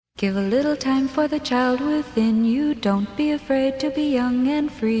Give a little time for the child within you. Don't be afraid to be young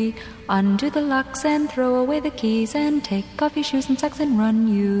and free. Undo the locks and throw away the keys and take off your shoes and socks and run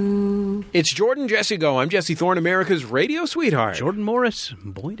you. It's Jordan Jesse Go. I'm Jesse Thorne, America's radio sweetheart. Jordan Morris,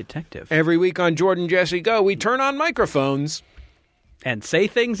 boy detective. Every week on Jordan Jesse Go, we turn on microphones. And say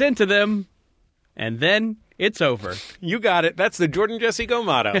things into them, and then it's over. You got it. That's the Jordan Jesse Go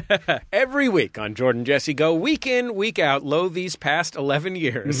motto. Every week on Jordan Jesse Go, week in, week out, these past 11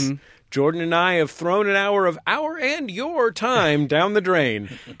 years, Jordan and I have thrown an hour of our and your time down the drain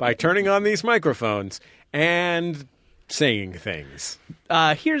by turning on these microphones and saying things.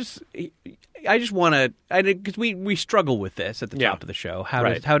 I just want to, because we struggle with this at the top of the show, how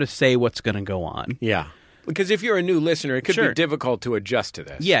to say what's going to go on. Yeah. Because if you're a new listener, it could be difficult to adjust to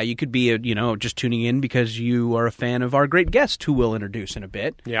this. Yeah, you could be, just tuning in because you are a fan of our great guest, who we'll introduce in a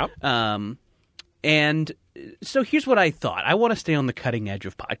bit. Yeah. And so here's what I thought. I want to stay on the cutting edge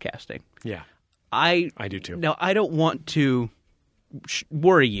of podcasting. Yeah. I do too. Now, I don't want to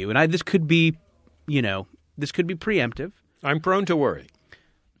worry you, and this could be, this could be preemptive. I'm prone to worry.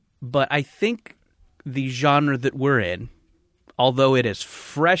 But I think the genre that we're in, although it is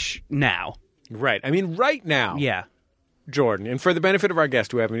fresh now. Right. I mean, right now, Jordan, and for the benefit of our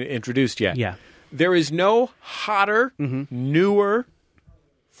guest who haven't introduced yet, there is no hotter, newer,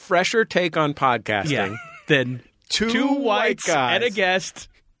 fresher take on podcasting than two whites guys and a guest,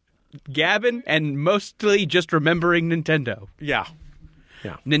 gabbing and mostly just remembering Nintendo. Yeah.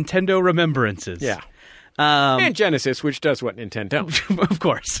 Nintendo remembrances. Yeah. And Genesis, which does what Nintendo. Of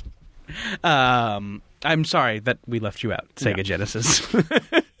course. I'm sorry that we left you out, Sega Genesis.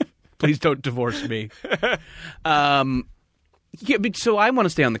 Please don't divorce me. So I want to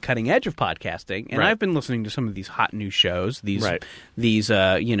stay on the cutting edge of podcasting, and I've been listening to some of these hot new shows, these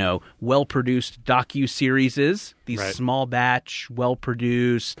well-produced docu-series, these small batch,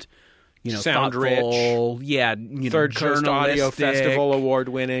 well-produced, sound thoughtful, rich, Third Coast Audio Festival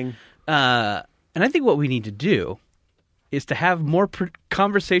award-winning. And I think what we need to do is to have more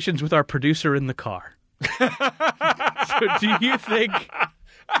conversations with our producer in the car. So do you think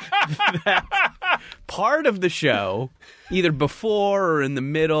that part of the show, either before or in the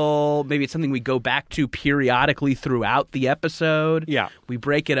middle, maybe it's something we go back to periodically throughout the episode. Yeah. We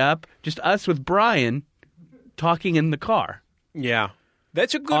break it up. Just us with Brian talking in the car. Yeah.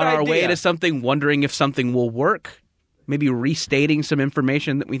 That's a good idea. On our way to something, wondering if something will work. Maybe restating some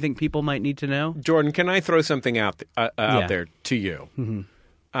information that we think people might need to know. Jordan, can I throw something out there to you?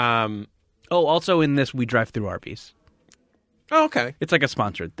 Mm-hmm. Also in this, we drive through Arby's. Oh, okay. It's like a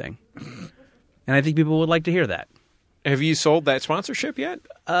sponsored thing. And I think people would like to hear that. Have you sold that sponsorship yet? Is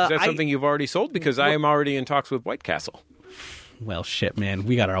that something you've already sold? Because I am already in talks with White Castle. Well, shit, man.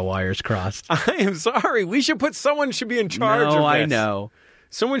 We got our wires crossed. I am sorry. Someone should be in charge of this. No, I know.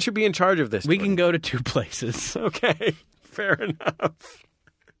 Someone should be in charge of this. We can go to two places. Okay. Fair enough.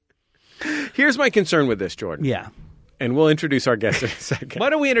 Here's my concern with this, Jordan. Yeah. And we'll introduce our guest in a second. Why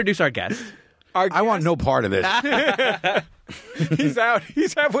don't we introduce our guest? I want no part of this. He's out.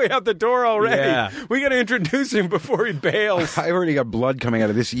 He's halfway out the door already. Yeah. We got to introduce him before he bails. I already got blood coming out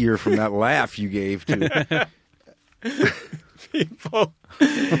of this ear from that laugh you gave to people.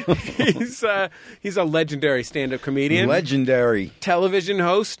 He's a legendary stand-up comedian. Legendary. Television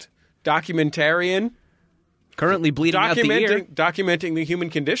host. Documentarian. Currently bleeding out the ear. Documenting the human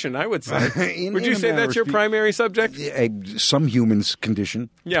condition, I would say. Would you say that's your primary subject? Some human's condition.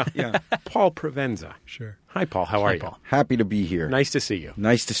 Yeah. Paul Provenza. Sure. Hi, Paul. How are you? Paul. Happy to be here. Nice to see you.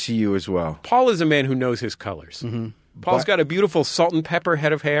 Nice to see you as well. Paul is a man who knows his colors. Mm-hmm. Paul's got a beautiful salt and pepper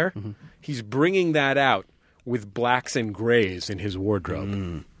head of hair. Mm-hmm. He's bringing that out with blacks and grays in his wardrobe.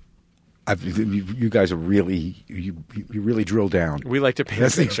 Mm. You guys are really, you really drill down. We like to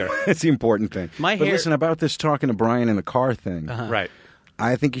paint a picture. That's the important thing. But listen, about this talking to Brian in the car thing. Right.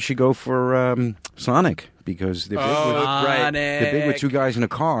 I think you should go for Sonic because they're big with two guys in a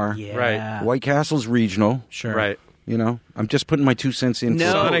car. Yeah. Right. White Castle's regional. Sure. Right. I'm just putting my 2 cents in. No.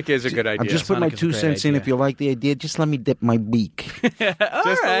 Sonic is a good idea. I'm just putting my 2 cents in. If you like the idea, just let me dip my beak.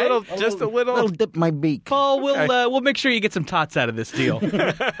 Just a little dip my beak. Paul, we'll make sure you get some tots out of this deal.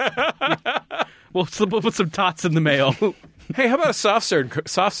 We'll put some tots in the mail. Hey, how about a soft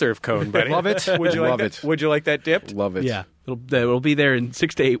serve cone, buddy? Love it. Would you like Love that? it. Would you like that dipped? Love it. Yeah, it'll be there in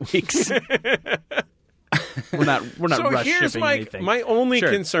 6 to 8 weeks. We're not rush here's shipping anything. my only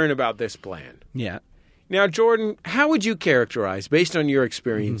concern about this plan. Yeah. Now, Jordan, how would you characterize, based on your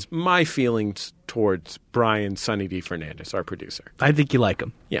experience, my feelings towards Brian Sonny D. Fernandez, our producer? I think you like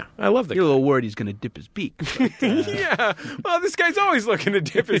him. Yeah, I love the You're a little worried he's going to dip his beak. But, yeah, well, this guy's always looking to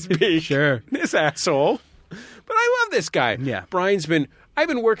dip his beak. Sure. This asshole. But I love this guy. Yeah. Brian's been... I've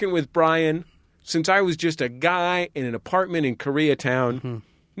been working with Brian since I was just a guy in an apartment in Koreatown. Mm-hmm.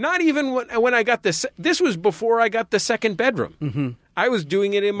 Not even when I got this. This was before I got the second bedroom. Mm-hmm. I was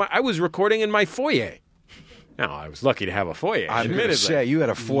doing it I was recording in my foyer. Now, I was lucky to have a foyer, I'm going admittedly. to say, you had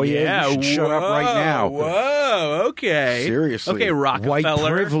a foyer. Yeah, You should shut up right now. Whoa, okay. Seriously. Okay, Rockefeller. White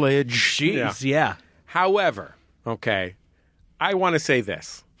privilege. Jeez, yeah. However, okay, I want to say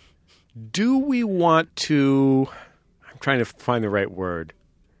this. Do we want to, I'm trying to find the right word,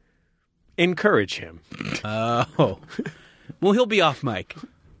 encourage him? Oh. Well, he'll be off mic.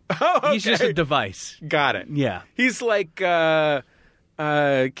 Oh, okay. He's just a device. Got it. Yeah. He's like we're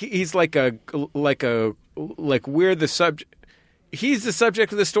the subject. He's the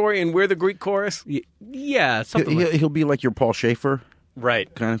subject of the story, and we're the Greek chorus. Yeah, something like He'll be like your Paul Schaefer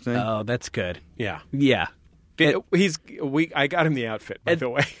Right. kind of thing. Oh, that's good. Yeah. Yeah. I got him the outfit, by the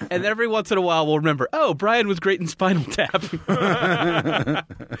way. And every once in a while, we'll remember, oh, Brian was great in Spinal Tap.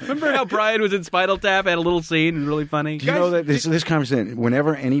 Remember how Brian was in Spinal Tap? Had a little scene and really funny. Do you know that this conversation,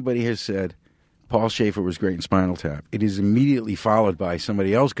 whenever anybody has said Paul Schaefer was great in Spinal Tap, it is immediately followed by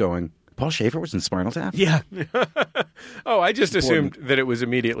somebody else going, Paul Schaefer was in Spinal Tap? Yeah. Oh, I just assumed that it was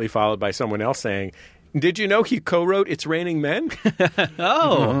immediately followed by someone else saying, did you know he co-wrote It's Raining Men?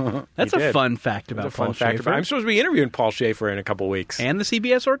 Oh, that's He a did. fun fact about That's a fun Paul fact Schaefer. I'm supposed to be interviewing Paul Schaefer in a couple weeks. And the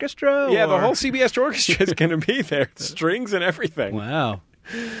CBS Orchestra? Yeah, the or- whole CBS orchestra is going to be there. Strings and everything. Wow.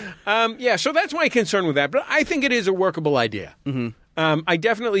 Yeah, so that's my concern with that. But I think it is a workable idea. Mm-hmm. I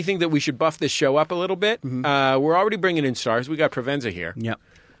definitely think that we should buff this show up a little bit. Mm-hmm. We're already bringing in stars. We got Provenza here. Yep.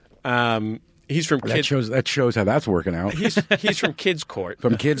 He's from That shows how that's working out. He's from Kids Court.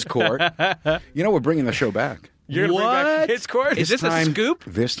 From Kids Court. You know, we're bringing the show back. You're going to bring back What? Kids Court? Is this a scoop?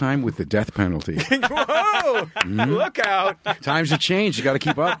 This time with the death penalty. Whoa! Look out. Times have changed. You got to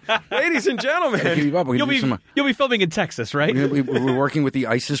keep up. Ladies and gentlemen. Keep up. We're You'll gonna do be filming in Texas, right? we're working with the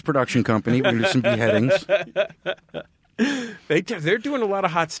ISIS production company. We're going to do some beheadings. They're doing a lot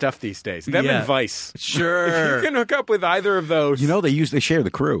of hot stuff these days. Them Yeah. and Vice. Sure. If you can hook up with either of those. You know, they share the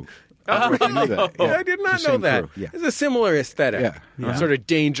crew. You know that. Yeah. I did not It's the know same that. crew. Yeah. It's a similar aesthetic. Yeah. Sort of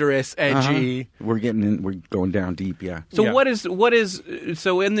dangerous, edgy. We're getting in. We're going down deep. Yeah. So Yeah. what is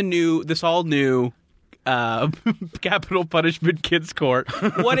so in this all new capital punishment kids court?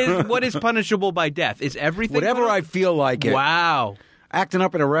 What is punishable by death? Is everything Whatever I feel like it. Wow. Acting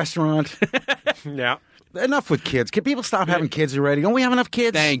up at a restaurant. Yeah. Enough with kids. Can people stop having kids already? Don't we have enough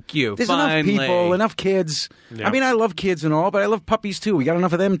kids? Thank you. There's Finally. enough people, enough kids. Yeah. I mean, I love kids and all, but I love puppies too. We got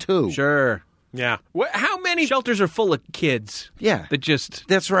enough of them too. Sure. Yeah. How many? Shelters are full of kids. Yeah. That just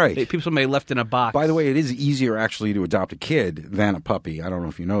That's right. people may left in a box. By the way, it is easier actually to adopt a kid than a puppy. I don't know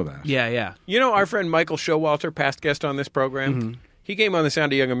if you know that. Yeah. You know, our friend Michael Showalter, past guest on this program, he came on the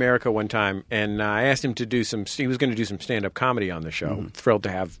Sound of Young America one time, and I asked him to do he was going to do some stand-up comedy on the show. Thrilled to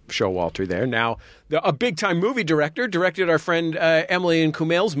have Showalter there. Now, a big-time movie director, directed our friend Emily and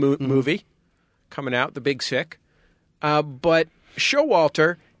Kumail's movie coming out, The Big Sick. But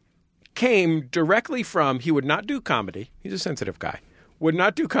Showalter came directly from, he would not do comedy. He's a sensitive guy. Would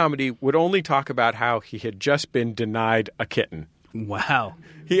not do comedy, would only talk about how he had just been denied a kitten. Wow.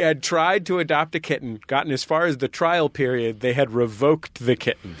 He had tried to adopt a kitten, gotten as far as the trial period. They had revoked the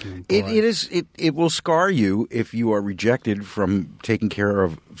kitten. It will scar you if you are rejected from taking care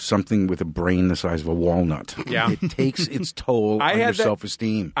of something with a brain the size of a walnut. Yeah. It takes its toll on your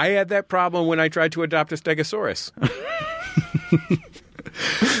self-esteem. I had that problem when I tried to adopt a Stegosaurus.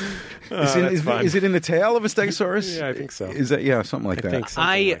 Is it in the tail of a Stegosaurus? Yeah, I think so. Is that something like that? think so.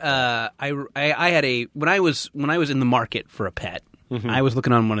 I had when I was in the market for a pet, I was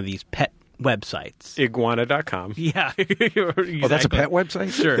looking on one of these pet websites. Iguana.com. Yeah. Oh, that's a pet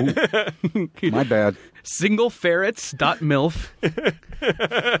website? Sure. Ooh, my bad. Singleferrets.milf.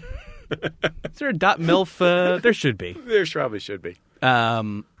 Is there a .milf? There should be. There probably should be.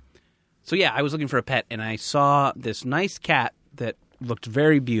 So yeah, I was looking for a pet, and I saw this nice cat that looked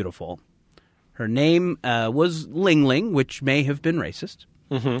very beautiful. Her name was Ling Ling, which may have been racist.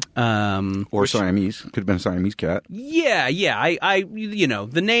 Or Siamese. Could have been a Siamese cat. Yeah. I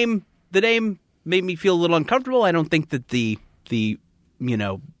the name made me feel a little uncomfortable. I don't think that the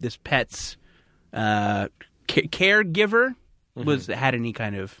this pet's caregiver had any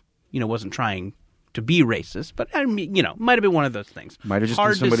kind of wasn't trying to be racist, but I mean might have been one of those things. Might have just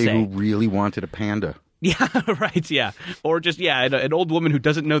Hard been somebody to say. who really wanted a panda. Yeah, right, yeah. Or just, an old woman who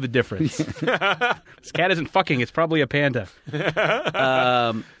doesn't know the difference. This cat isn't fucking, it's probably a panda. It's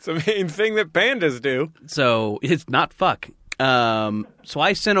the main thing that pandas do. So it's not fuck. So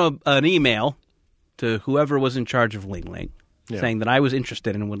I sent an email to whoever was in charge of Ling Ling saying that I was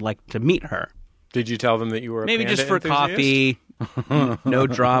interested and would like to meet her. Did you tell them that you were a Maybe panda just for enthusiast? coffee, no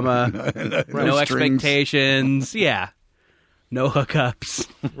drama, no strings. expectations. Yeah. No hookups.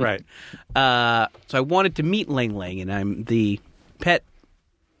 Right. So I wanted to meet Ling Ling, and I'm the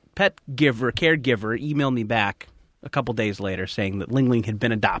caregiver, emailed me back a couple days later saying that Ling Ling had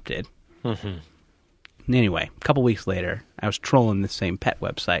been adopted. Mm-hmm. And anyway, a couple weeks later, I was trolling the same pet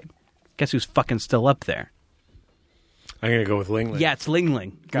website. Guess who's fucking still up there? I'm going to go with Ling Ling. Yeah, it's Ling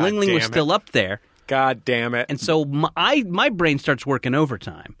Ling. God Ling Ling was damn it. still up there. God damn it. And so my brain starts working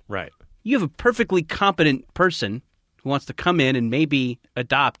overtime. Right. You have a perfectly competent person who wants to come in and maybe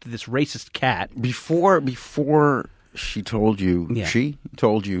adopt this racist cat. Before she told you, Yeah. she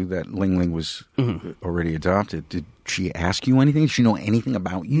told you that Ling Ling was already adopted. Did she ask you anything? Did she know anything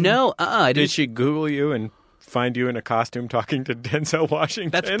about you? No, I Did didn't. she Google you and find you in a costume talking to Denzel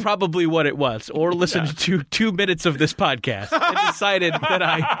Washington? That's probably what it was. Or listened to 2 minutes of this podcast and decided that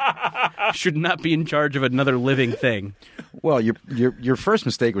I should not be in charge of another living thing. Well, your first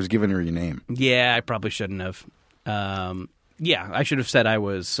mistake was giving her your name. Yeah, I probably shouldn't have. Yeah, I should have said I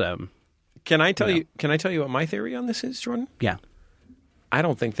was. Can I tell you? Can I tell you what my theory on this is, Jordan? Yeah. I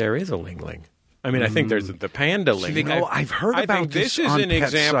don't think there is a Ling Ling. I mean, I think there's the panda Ling Ling. No, I've heard I about think this this is on an pet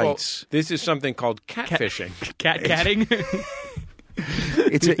example. sites. This is something called catfishing. Catting.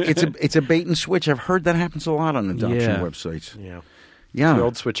 It's a bait and switch. I've heard that happens a lot on adoption Yeah. websites. Yeah, Yeah. the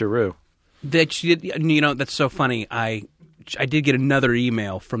old switcheroo. That she did, that's so funny. I did get another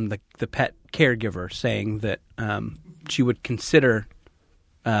email from the pet caregiver saying that she would consider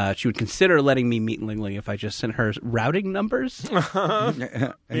letting me meet Ling Ling if I just sent her routing numbers. And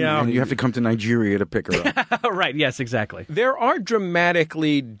you have to come to Nigeria to pick her up. Right? Yes, exactly. There are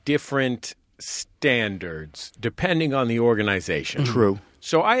dramatically different standards depending on the organization. True.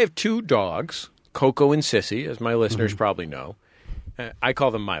 So I have 2 dogs, Coco and Sissy, as my listeners probably know. I call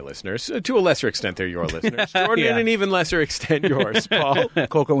them my listeners. To a lesser extent, they're your listeners. Jordan, Yeah. and an even lesser extent, yours, Paul.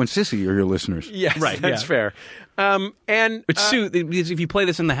 Coco and Sissy are your listeners. Yes, Right, that's yeah. fair. And It if you play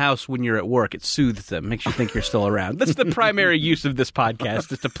this in the house when you're at work, it soothes them, makes you think you're still around. That's the primary use of this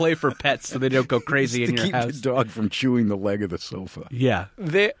podcast, is to play for pets so they don't go crazy in to your keep house. the dog from chewing the leg of the sofa. Yeah.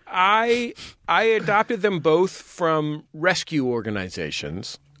 I adopted them both from rescue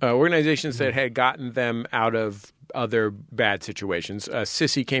organizations, organizations that had gotten them out of other bad situations.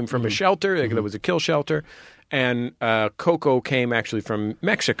 Sissy came from a shelter. There was a kill shelter. And Coco came actually from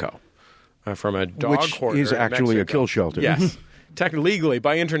Mexico, from a dog Which hoarder is in actually a Mexico. kill shelter. Yes. Technically, legally,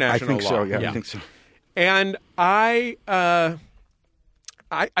 by I international think law. so. Yeah, I think so. And I got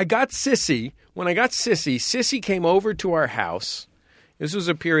Sissy. When I got Sissy came over to our house. This was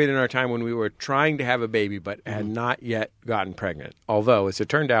a period in our time when we were trying to have a baby but had not yet gotten pregnant. Although, as it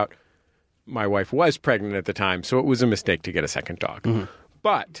turned out, my wife was pregnant at the time, so it was a mistake to get a second dog.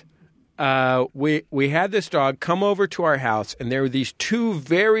 But we had this dog come over to our house, and there were these 2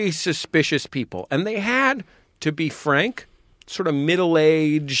 very suspicious people. And they had, to be frank, sort of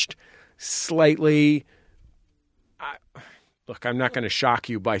middle-aged, slightly... Look, I'm not going to shock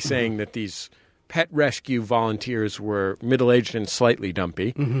you by saying that these pet rescue volunteers were middle-aged and slightly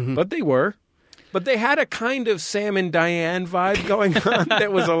dumpy, but they were. But they had a kind of Sam and Diane vibe going on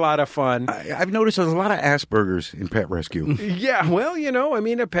that was a lot of fun. I've noticed there's a lot of Asperger's in pet rescue. Yeah, well,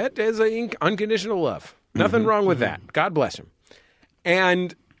 a pet has unconditional love. Nothing wrong with that. God bless him.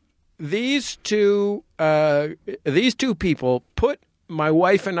 And these two people put my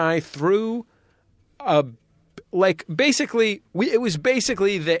wife and I through it was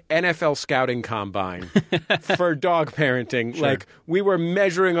basically the NFL scouting combine for dog parenting. Sure. Like, we were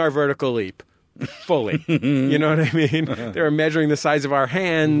measuring our vertical leap fully. You know what I mean? They were measuring the size of our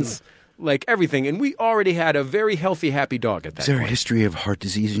hands, like everything. And we already had a very healthy, happy dog at that Is there a point. history of heart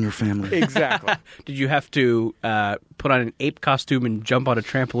disease in your family? Exactly. Did you have to put on an ape costume and jump on a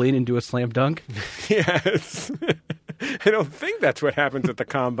trampoline and do a slam dunk? Yes. I don't think that's what happens at the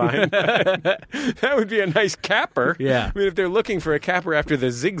combine. That would be a nice capper. Yeah. I mean, if they're looking for a capper after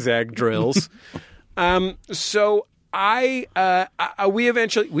the zigzag drills. So we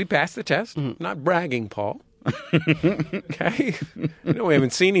passed the test. Not bragging, Paul. Okay. I know we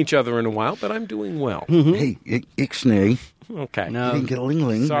haven't seen each other in a while, but I'm doing well. Hey, Ixnay, Okay. No. you didn't get a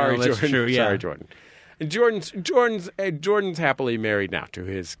ling-ling. Sorry, No, that's Jordan. true, yeah. Sorry, Jordan. And Jordan's happily married now to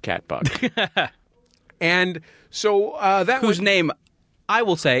his cat bug. And so that was Whose name, I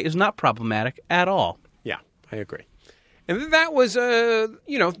will say, is not problematic at all. Yeah, I agree. And that was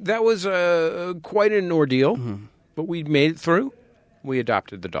quite an ordeal, but we made it through. We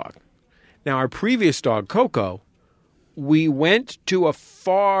adopted the dog. Now, our previous dog, Coco, we went to a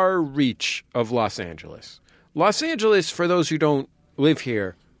far reach of Los Angeles. Los Angeles, for those who don't live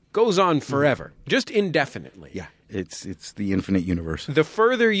here, goes on forever, just indefinitely. Yeah, it's the infinite universe. The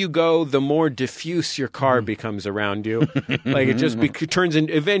further you go, the more diffuse your car becomes around you. Like it just turns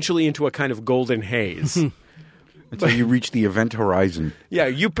eventually into a kind of golden haze. Until you reach the event horizon. Yeah,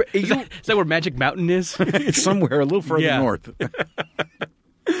 Is that where Magic Mountain is? It's somewhere a little further Yeah. north.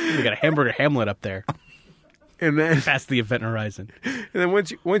 We got a hamburger Hamlet up there, and then past the event horizon. And then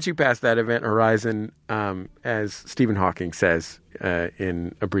once you pass that event horizon, as Stephen Hawking says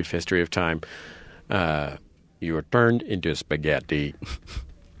in A Brief History of Time, you are turned into spaghetti.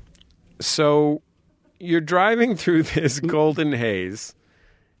 So you're driving through this golden haze,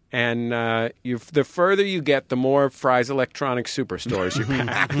 and the further you get, the more Fry's Electronic Superstores you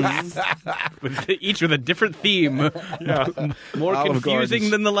pass. Each with a different theme. More Olive confusing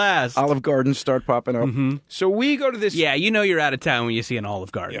Gardens. than the last. Olive Gardens start popping up. So we go to this. Yeah, you know you're out of town when you see an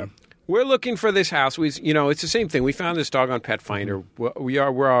Olive Garden. Yeah. We're looking for this house. It's the same thing. We found this dog on Pet Finder.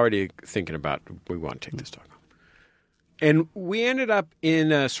 We're already thinking about we want to take this dog home. And we ended up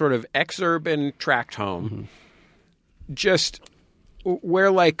in a sort of ex-urban tract home, just where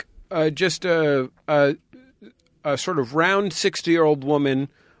like just a sort of round 60-year-old woman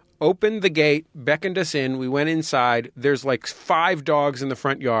opened the gate, beckoned us in. We went inside. There's like 5 dogs in the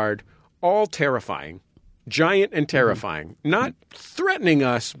front yard, all terrifying. Giant and terrifying. Not threatening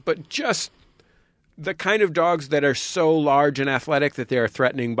us, but just the kind of dogs that are so large and athletic that they are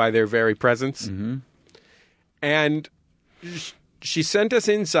threatening by their very presence. And she sent us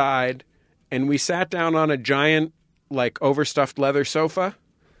inside, and we sat down on a giant, like, overstuffed leather sofa.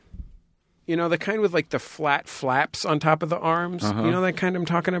 You know, the kind with, like, the flat flaps on top of the arms. You know that kind I'm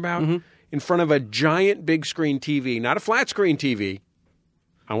talking about? In front of a giant big screen TV. Not a flat screen TV.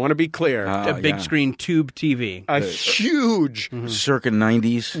 I want to be clear. A big screen tube TV. A huge Circa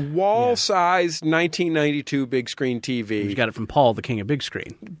 90s. wall-sized 1992 big screen TV You got it from Paul, the king of big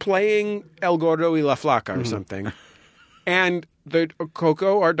screen. playing El Gordo y la Flaca or something. And the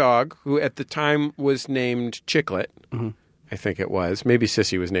Coco, our dog, who at the time was named Chiclet, I think it was. Maybe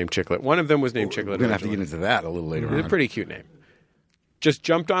Sissy was named Chiclet. One of them was named Chiclet. We're going to have to originally. get into that a little later It's on. a pretty cute name. Just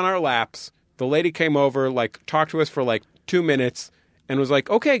jumped on our laps. The lady came over, like, talked to us for like 2 minutes and was like,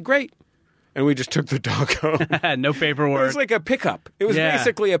 okay, great. And we just took the dog home. No It paperwork. was like a pickup. It was Yeah.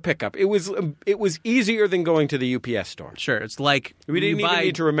 basically a pickup. It was easier than going to the UPS store. Sure, it's like We didn't you even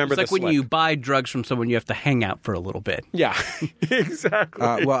need to remember It's like the when slip. you buy drugs from someone, you have to hang out for a little bit. Yeah,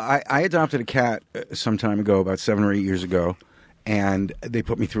 exactly. Well, I adopted a cat some time ago, about 7 or 8 years ago, and they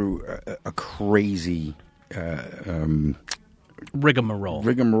put me through a crazy Rigmarole.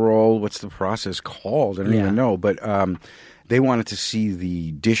 rigmarole. What's the process called? I don't even know. But they wanted to see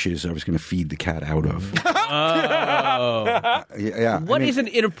the dishes I was going to feed the cat out of. Yeah. What is an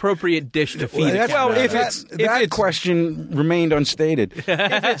inappropriate dish to feed a cat? Well, if that it's question remained unstated.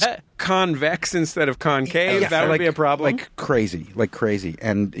 convex instead of concave, that would be a problem. Like crazy.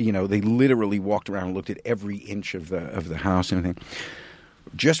 And they literally walked around and looked at every inch of the house and everything.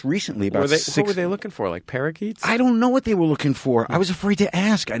 Just recently, about what were they looking for? Like parakeets? I don't know what they were looking for. I was afraid to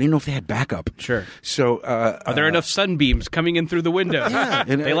ask. I didn't know if they had backup. Sure. So, Are there enough sunbeams coming in through the window? Yeah,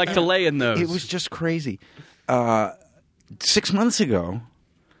 and, They like to lay in those. It was just crazy. 6 months ago,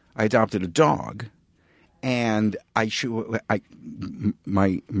 I adopted a dog, and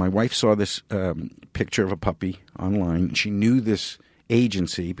my wife saw this picture of a puppy online. And she knew this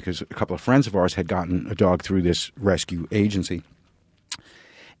agency because a couple of friends of ours had gotten a dog through this rescue agency.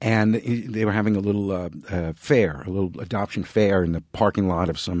 And they were having a little fair, a little adoption fair in the parking lot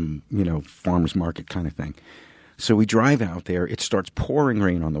of some, farmer's market kind of thing. So we drive out there. It starts pouring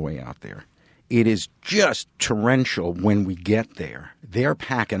rain on the way out there. It is just torrential when we get there. They're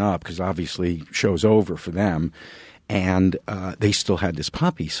packing up because obviously show's over for them. And they still had this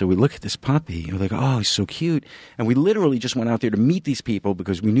puppy. So we look at this puppy and we're like, oh, he's so cute. And we literally just went out there to meet these people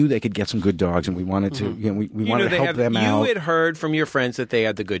because we knew they could get some good dogs and we wanted to, we wanted to help them out. You had heard from your friends that they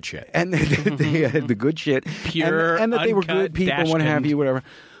had the good shit. And they had the good shit. Pure, and that they were uncut good people, what have Dachshund. you, whatever.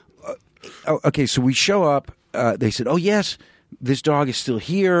 Okay, so we show up. They said, oh, yes, this dog is still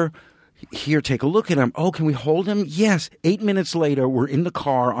here. Here, take a look at him. Oh, can we hold him? Yes. 8 minutes later, we're in the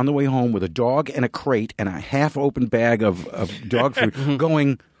car on the way home with a dog and a crate and a half-open bag of dog food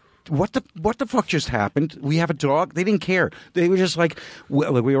going, what the fuck just happened? We have a dog. They didn't care. They were just like,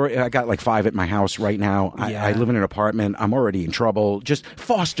 I got like 5 at my house right now. I live in an apartment. I'm already in trouble. Just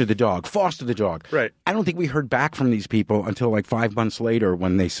foster the dog. Foster the dog. Right. I don't think we heard back from these people until like 5 months later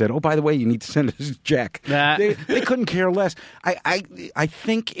when they said, oh, by the way, you need to send us a check. They couldn't care less. I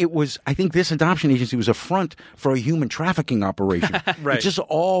think this adoption agency was a front for a human trafficking operation. Right. It just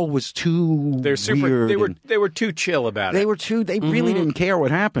all was too weird. They were too chill about it. They really didn't care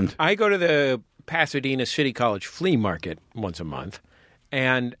what happened. I go to the Pasadena City College flea market once a month,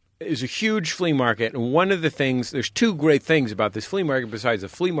 and it's a huge flea market. And one of the things, there's 2 great things about this flea market besides the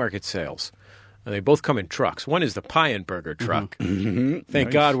flea market sales. And they both come in trucks. One is the Pie and Burger truck.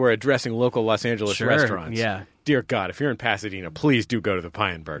 Thank God we're addressing local Los Angeles restaurants. Yeah. Dear God, if you're in Pasadena, please do go to the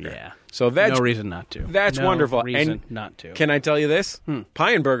Pie and Burger. Yeah. So that's no reason not to. That's wonderful. Reason not to. Can I tell you this?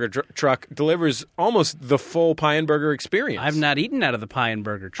 Pie and Burger truck delivers almost the full Pie and Burger experience. I've not eaten out of the Pie and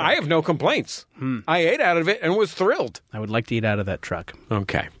Burger truck. I have no complaints. I ate out of it and was thrilled. I would like to eat out of that truck.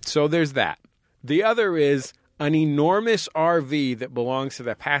 Okay. So there's that. The other is an enormous RV that belongs to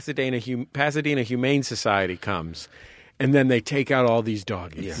the Pasadena Humane Society comes. And then they take out all these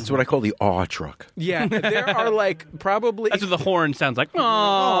doggies. Yeah. It's what I call the awe truck. Yeah, there are like probably... That's what the horn sounds like.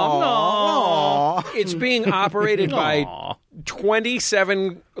 Aww. It's being operated by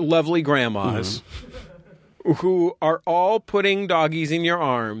 27 lovely grandmas who are all putting doggies in your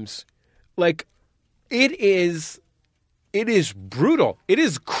arms. Like, it is brutal. It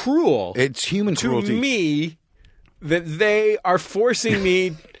is cruel. It's human cruelty. To me, that they are forcing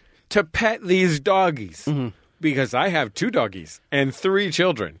me to pet these doggies. Because I have 2 doggies and 3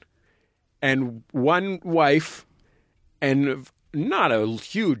 children and 1 wife and not a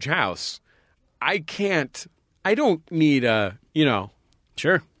huge house. I don't need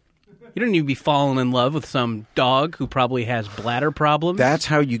Sure. You don't need to be falling in love with some dog who probably has bladder problems. That's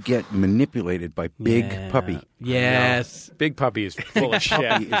how you get manipulated by Big Puppy. Yes. Big Puppy is full of shit.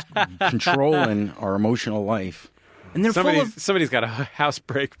 Puppy is controlling our emotional life. And they're somebody's got a house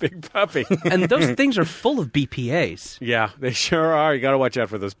break Big Puppy. And those things are full of BPAs. Yeah, they sure are. You got to watch out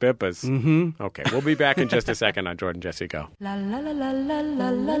for those pippas. Okay, we'll be back in just a second on Jordan Jesse Go. La la la la la la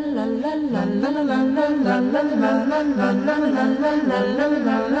la la la la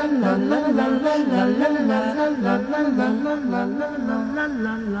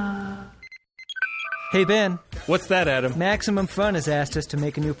la. Hey, Ben. What's that, Adam? Maximum Fun has asked us to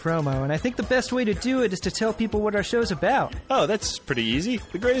make a new promo, and I think the best way to do it is to tell people what our show's about. Oh, that's pretty easy.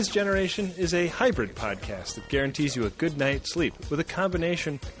 The Greatest Generation is a hybrid podcast that guarantees you a good night's sleep with a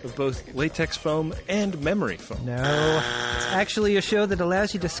combination of both latex foam and memory foam. No, it's actually a show that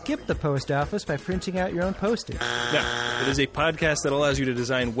allows you to skip the post office by printing out your own postage. No, it is a podcast that allows you to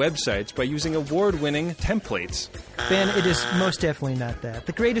design websites by using award-winning templates. Ben, it is most definitely not that.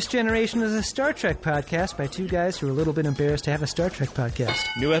 The Greatest Generation is a Star Trek podcast by 2 guys who are a little bit embarrassed to have a Star Trek podcast.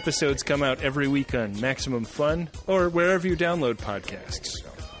 New episodes come out every week on Maximum Fun or wherever you download podcasts.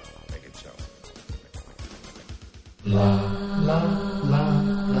 Make it so.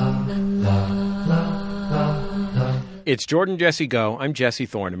 It's Jordan Jesse Go. I'm Jesse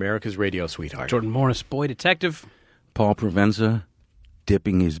Thorne, America's radio sweetheart. Jordan Morris, boy detective. Paul Provenza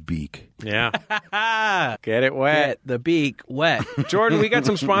dipping his beak. Yeah. Get it wet. Get the beak wet. Jordan, we got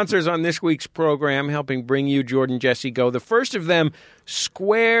some sponsors on this week's program helping bring you Jordan Jesse Go. The first of them,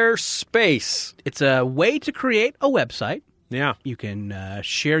 Squarespace. It's a way to create a website. Yeah. You can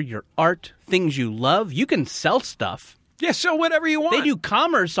share your art, things you love. You can sell stuff. Yeah, sell whatever you want. They do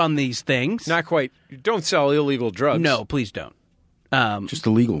commerce on these things. Not quite. Don't sell illegal drugs. No, please don't. Just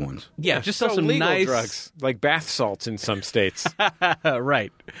the legal ones. Yeah, just sell some legal nice drugs, like bath salts in some states.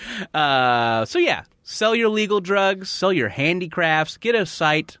 Right. So yeah, sell your legal drugs, sell your handicrafts, get a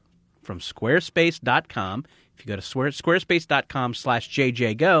site from squarespace.com. If you go to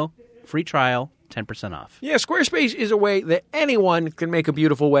squarespace.com/JJGo, free trial, 10% off. Yeah, Squarespace is a way that anyone can make a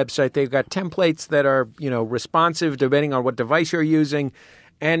beautiful website. They've got templates that are, responsive depending on what device you're using.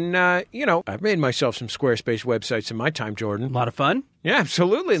 And, I've made myself some Squarespace websites in my time, Jordan. A lot of fun. Yeah,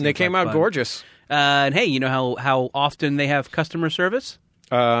 absolutely. And they came out gorgeous. And hey, you know how often they have customer service?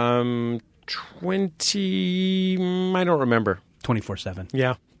 20, I don't remember. 24/7.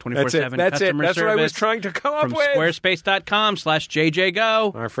 Yeah. 24/7 That's customer it. That's service. what I was trying to come up from with.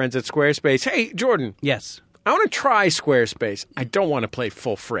 Squarespace.com/JJGo. Our friends at Squarespace. Hey, Jordan. Yes. I want to try Squarespace. I don't want to play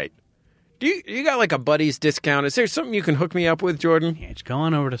full freight. Do you got like a buddy's discount? Is there something you can hook me up with, Jordan? Yeah, just go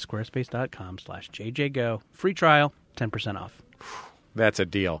on over to squarespace.com/JJGo. Free trial, 10% off. That's a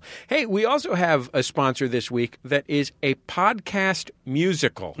deal. Hey, we also have a sponsor this week that is a podcast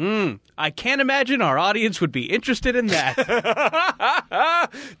musical. I can't imagine our audience would be interested in that.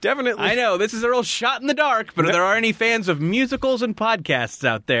 Definitely. I know, this is a real shot in the dark, but if there are any fans of musicals and podcasts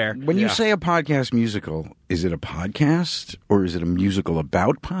out there... When you say a podcast musical, is it a podcast or is it a musical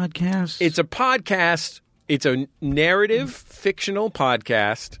about podcasts? It's a podcast. It's a narrative, fictional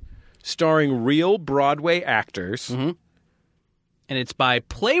podcast starring real Broadway actors. And it's by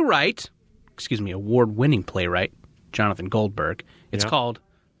award-winning playwright, Jonathan Goldberg. It's called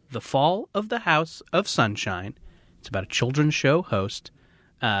The Fall of the House of Sunshine. It's about a children's show host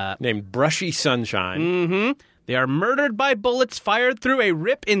named Brushy Sunshine. They are murdered by bullets fired through a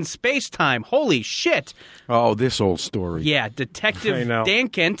rip in space-time. Holy shit. Oh, this old story. Yeah, Detective I know. Dan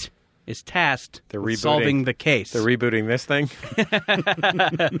Kent is tasked They're with rebooting. solving the case. They're rebooting this thing.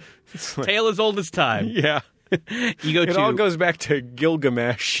 Tale as old as time. Yeah. You go It to all goes back to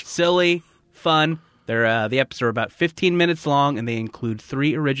Gilgamesh. silly, fun. They're the episodes are about 15 minutes long, and they include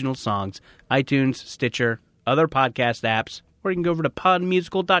 3 original songs. iTunes, Stitcher, other podcast apps, or you can go over to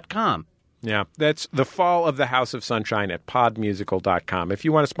podmusical.com. Yeah, that's The Fall of the House of Sunshine at podmusical.com. If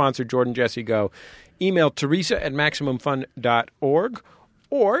you want to sponsor Jordan Jesse Go, email Teresa at MaximumFun.org.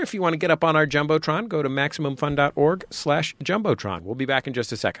 Or if you want to get up on our Jumbotron, go to MaximumFun.org/Jumbotron. We'll be back in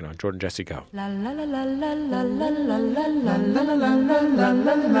just a second on Jordan Jesse Go. La la la la la la la la la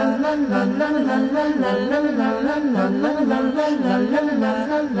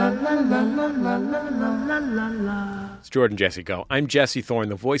la. It's Jordan Jesse Go. I'm Jesse Thorne,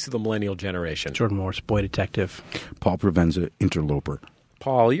 the voice of the millennial generation. Jordan Morris, boy detective. Paul Provenza, interloper.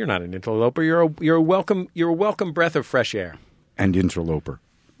 Paul, you're not an interloper. You're a welcome breath of fresh air. And interloper.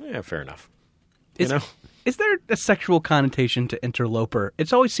 Yeah, fair enough. Is there a sexual connotation to interloper?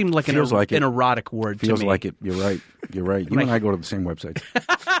 It's always seemed like Feels like it. an erotic word to me. Feels like it. You're right. You're right. You and I go to the same website.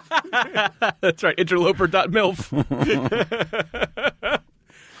 That's right, interloper.milf.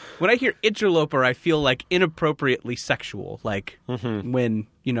 When I hear interloper, I feel like inappropriately sexual, like when,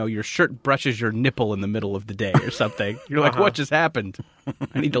 your shirt brushes your nipple in the middle of the day or something. You're like, what just happened?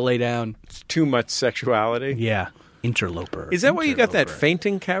 I need to lay down. It's too much sexuality. Yeah, interloper. Is that why you got that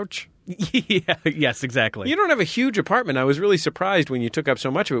fainting couch? Yeah, yes, exactly. You don't have a huge apartment. I was really surprised when you took up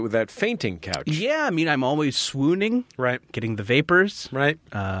so much of it with that fainting couch. Yeah, I mean, I'm always swooning. Right. Getting the vapors. Right.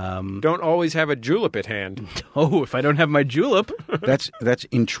 Don't always have a julep at hand. Oh, if I don't have my julep. That's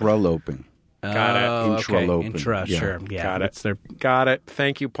intraloping. Got it. Intraloping. Okay. Intra, Yeah. sure. Yeah, Got it. that's their... Got it.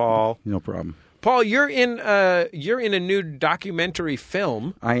 Thank you, Paul. No problem. Paul, you're in a new documentary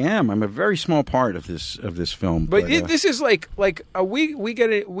film. I am. I'm a very small part of this film. But this is like we get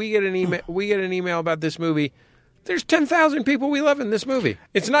an email about this movie. There's 10,000 people we love in this movie.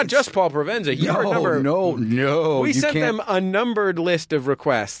 It's not just Paul Provenza. No. We you sent can't. them a numbered list of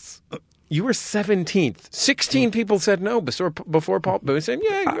requests. You were 17th. 16 people said no before Paul. But we said,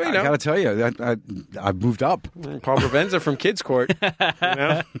 yeah, I got to tell you, that I've moved up. Paul Provenza from Kids Court.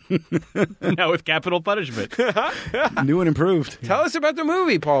 Now with capital punishment. New and improved. Tell us about the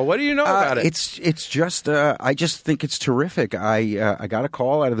movie, Paul. What do you know about it? It's just I just think it's terrific. I got a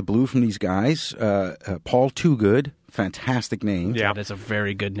call out of the blue from these guys. Paul Toogood, fantastic name. Yeah. That's a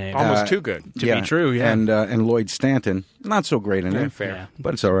very good name. Almost too good. To be true, yeah. And Lloyd Stanton, not so great in it. Fair. Yeah.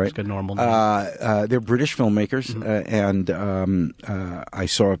 But it's all right. It's a normal name. They're British filmmakers, and I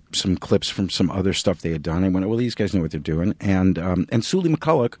saw some clips from some other stuff they had done. I went, well, these guys know what they're doing. And Suli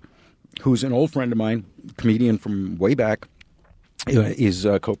McCulloch, who's an old friend of mine, comedian from way back, is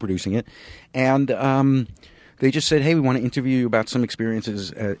co-producing it. And they just said, hey, we want to interview you about some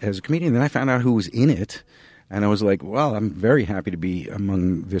experiences as a comedian. Then I found out who was in it. And I was like, well, I'm very happy to be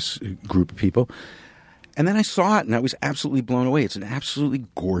among this group of people. And then I saw it, and I was absolutely blown away. It's an absolutely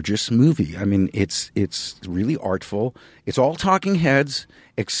gorgeous movie. I mean, it's really artful. It's all talking heads,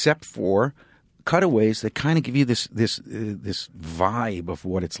 except for cutaways that kind of give you this vibe of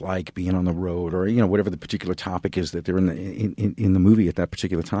what it's like being on the road, or whatever the particular topic is that they're in the movie at that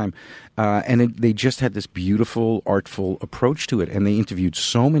particular time. And they just had this beautiful, artful approach to it. And they interviewed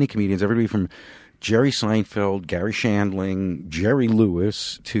so many comedians, everybody from Jerry Seinfeld, Gary Shandling, Jerry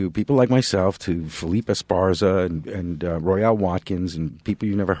Lewis, to people like myself, to Philippe Esparza and Royale Watkins, and people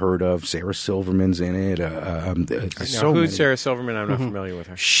you've never heard of. Sarah Silverman's in it. Who's Sarah Silverman? I'm not familiar with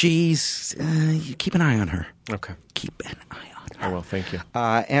her. She's you keep an eye on her. Okay. Keep an eye on her. I will. Thank you.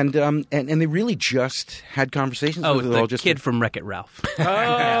 And they really just had conversations with the all just kid from Wreck-It Ralph.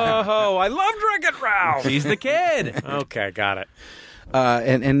 Oh, I loved Wreck-It Ralph. He's the kid. Okay, got it.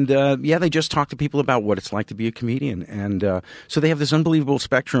 They just talk to people about what it's like to be a comedian. And so they have this unbelievable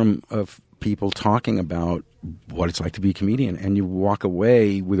spectrum of people talking about what it's like to be a comedian, and you walk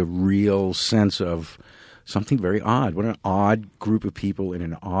away with a real sense of something very odd. What an odd group of people in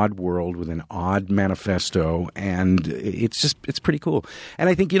an odd world with an odd manifesto, and it's pretty cool. And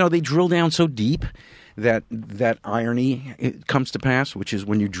I think, they drill down so deep that irony it comes to pass, which is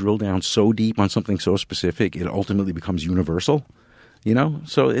when you drill down so deep on something so specific, it ultimately becomes universal.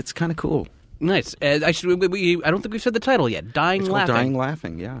 So it's kind of cool. Nice. I don't think we've said the title yet. Dying It's Laughing. called Dying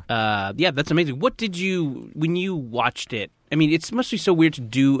Laughing, yeah. Yeah, that's amazing. What did when you watched it? I mean, it must be so weird to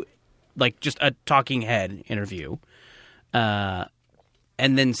do like just a talking head interview, and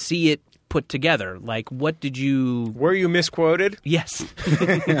then see it put together. Like, what did you? Were you misquoted? Yes.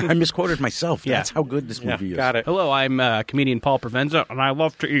 I misquoted myself. Yeah. That's how good this movie is. Got it. Hello, I'm comedian Paul Provenza, and I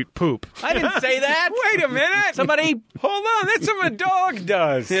love to eat poop. I didn't say that. Wait a minute. Somebody, Hold on. That's what a dog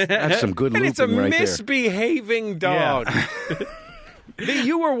does. That's some good And looping it's a right there. misbehaving dog.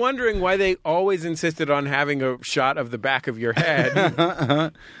 You were wondering why they always insisted on having a shot of the back of your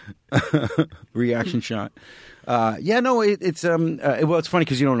head. Reaction shot. It's it's funny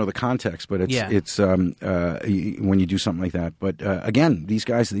because you don't know the context, but it's when you do something like that. But again, these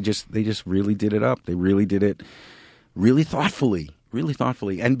guys they just really did it up. They really did it really thoughtfully,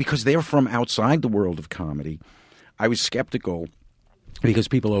 and because they're from outside the world of comedy, I was skeptical. Because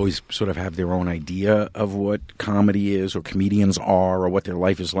people always sort of have their own idea of what comedy is or comedians are or what their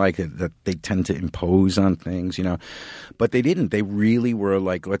life is like that they tend to impose on things, But they didn't. They really were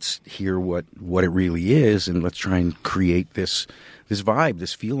like, let's hear what it really is and let's try and create this vibe,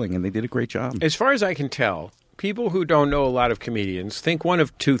 this feeling. And they did a great job. As far as I can tell, people who don't know a lot of comedians think one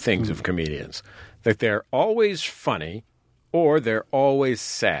of two things of comedians, that they're always funny or they're always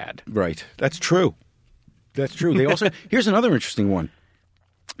sad. Right. That's true. They also here's another interesting one.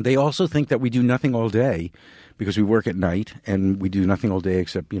 They also think that we do nothing all day because we work at night and we do nothing all day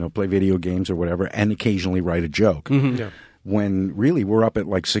except, play video games or whatever and occasionally write a joke. Mm-hmm. Yeah. When really we're up at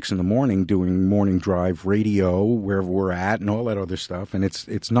like 6 a.m. doing morning drive radio wherever we're at and all that other stuff. And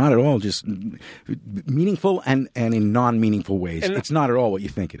it's not at all just meaningful and in non-meaningful ways. And it's not at all what you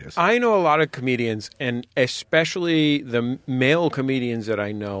think it is. I know a lot of comedians, and especially the male comedians that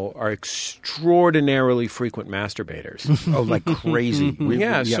I know are extraordinarily frequent masturbators. Oh, like crazy.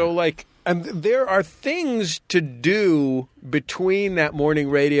 So like there are things to do between that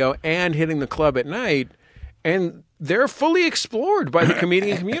morning radio and hitting the club at night, and they're fully explored by the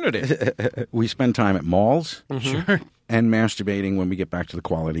comedian community. We spend time at malls and masturbating when we get back to the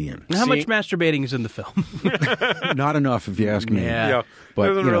Quality Inn. how much masturbating is in the film? Not enough, if you ask me. Yeah. But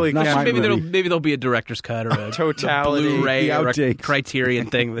Doesn't really not count. my maybe movie. there'll be a director's cut or a Totality, Blu-ray the or a outtakes. Criterion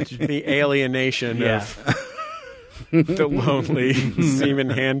thing. the alienation of the lonely,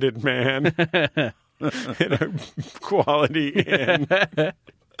 semen-handed man in a Quality Inn.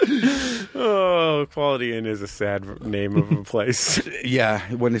 Oh, Quality Inn is a sad name of a place. Yeah,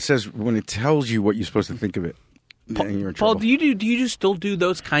 when it tells you what you're supposed to think of it, then you're in Paul, trouble. do you still do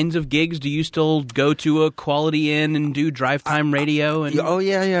those kinds of gigs? Do you still go to a Quality Inn and do drive time radio? And Oh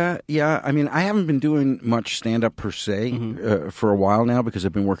yeah. I mean, I haven't been doing much stand up per se for a while now because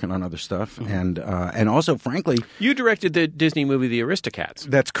I've been working on other stuff, and also, frankly, You directed the Disney movie The Aristocats.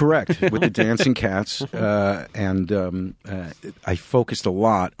 that's correct with the dancing cats, and I focused a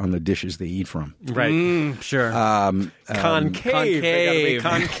lot on the dishes they eat from. Right. sure. Concave. They gotta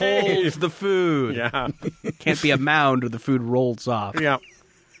be concave. Holds the food. Yeah. Can't be a mound or the food rolls off. Yeah.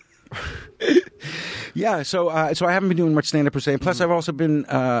 Yeah, so I haven't been doing much stand up per se. Plus, I've also been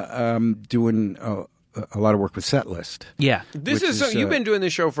doing a lot of work with Setlist. Yeah. This Which is, is, you've been doing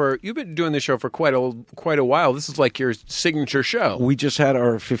this show for quite a while. This is like your signature show. We just had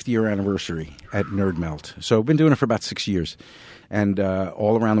our 50th year anniversary at Nerd Melt, so I've been doing it for about 6 years, and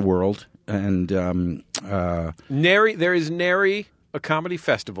all around the world. And There is nary a comedy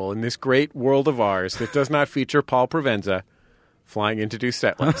festival in this great world of ours that does not feature Paul Provenza flying in to do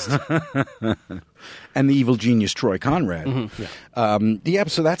Setlist. and the evil genius Troy Conrad.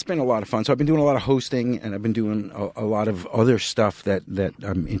 So that's been a lot of fun. So I've been doing a lot of hosting, and I've been doing a lot of other stuff that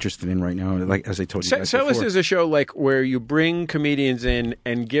I'm interested in right now. Like as I told you guys Setlist before. is a show like where you bring comedians in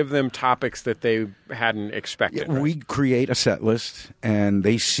and give them topics that they hadn't expected. right? We create a set list, and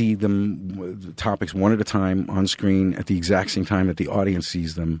they see the topics one at a time on screen at the exact same time that the audience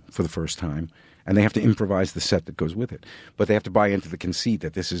sees them for the first time. And they have to improvise the set that goes with it, but they have to buy into the conceit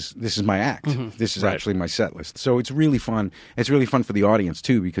that this is my act. This This is actually my set list. So it's really fun. It's really fun for the audience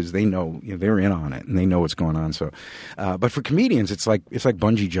too, because they know, they're in on it and they know what's going on. So, but for comedians, it's like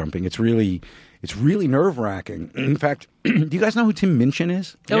bungee jumping. It's really nerve-wracking. In fact, do you guys know who Tim Minchin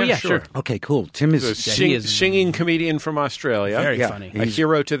is? Oh, yeah, sure. Okay, cool. Tim is... He is singing comedian from Australia. Very funny. A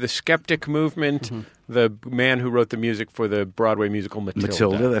hero to the skeptic movement, the man who wrote the music for the Broadway musical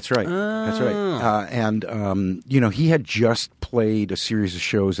Matilda. That's right. That's right. And he had just played a series of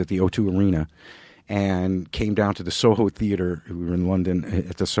shows at the O2 Arena and came down to the Soho Theatre. We were in London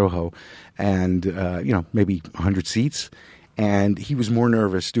at the Soho, and, maybe 100 seats. And he was more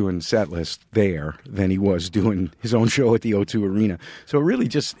nervous doing set list there than he was doing his own show at the O2 Arena. So it really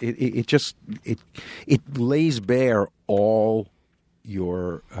just it lays bare all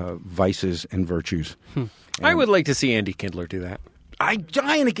your vices and virtues. I would like to see Andy Kindler do that.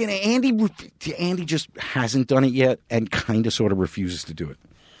 And again, Andy just hasn't done it yet, and kind of sort of refuses to do it.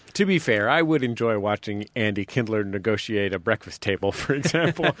 To be fair, I would enjoy watching Andy Kindler negotiate a breakfast table, for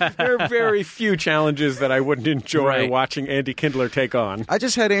example. There are very few challenges that I wouldn't enjoy watching Andy Kindler take on. I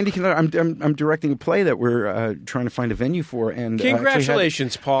just had Andy Kindler. I'm directing a play that we're trying to find a venue for. And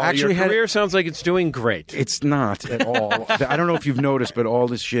congratulations, Paul. Your career sounds like it's doing great. It's not at all. I don't know if you've noticed, but all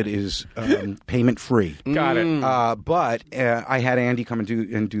this shit is payment free. Got it. But I had Andy come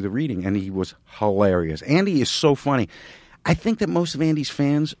and do the reading, and he was hilarious. Andy is so funny. I think that most of Andy's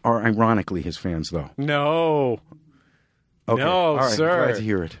fans are ironically his fans, though. No. Okay. No, all right, sir. I'm glad to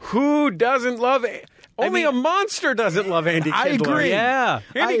hear it. Who doesn't love it? Only a monster doesn't love Andy Kindler. I agree. Yeah.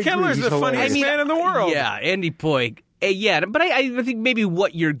 Andy Kindler's the funniest man in the world. Yeah, Andy Boy. Yeah, but I think maybe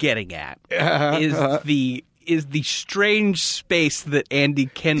what you're getting at is the strange space that Andy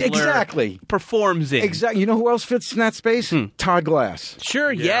Kindler performs in. Exactly. You know who else fits in that space? Todd Glass.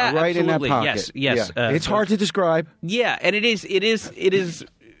 Sure. Yeah. Right absolutely. in that pocket. Yes. Yeah. It's hard to describe. Yeah, and it is.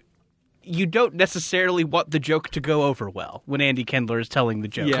 You don't necessarily want the joke to go over well when Andy Kindler is telling the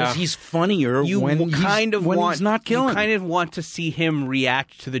joke. Yeah. Because he's funnier when he's not killing. You kind of want to see him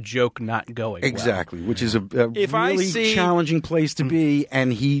react to the joke not going exactly, well. Which is a really challenging place to be,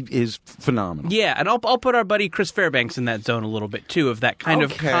 and he is phenomenal. Yeah, and I'll put our buddy Chris Fairbanks in that zone a little bit, too, of that kind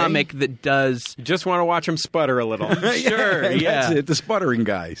of comic that does... You just want to watch him sputter a little. Sure, yeah. That's it, the sputtering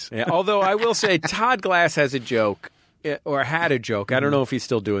guys. Yeah, although I will say Todd Glass has a joke, or had a joke, I don't know if he's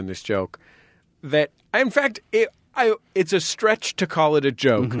still doing this joke, that, in fact, it's a stretch to call it a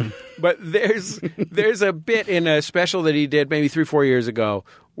joke, but there's a bit in a special that he did maybe 3-4 years ago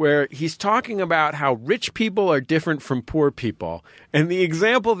where he's talking about how rich people are different from poor people. And the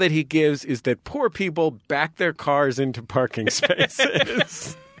example that he gives is that poor people back their cars into parking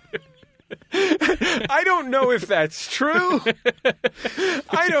spaces. I don't know if that's true.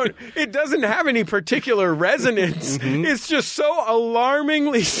 It doesn't have any particular resonance. It's just so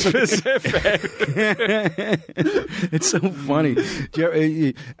alarmingly specific. It's so funny.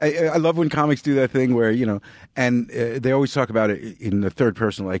 I love when comics do that thing where, and they always talk about it in the third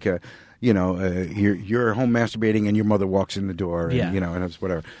person, like, you're home masturbating and your mother walks in the door, and, and it's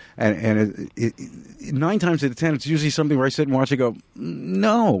whatever. And 9 times out of 10, it's usually something where I sit and watch it go,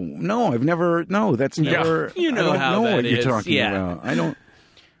 no, I've never, that's never, you know I don't how know that what is. you're talking about. I don't.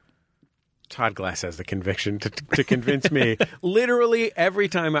 Todd Glass has the conviction to convince me. Literally every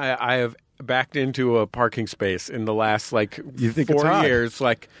time I have backed into a parking space in the last 4 years,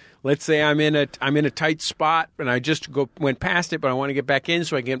 let's say I'm in a tight spot and I just went past it, but I want to get back in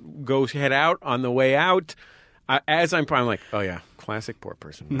so I can head out on the way out. As I'm like, oh yeah, classic poor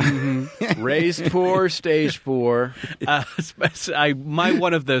person. Raised poor, stage poor. My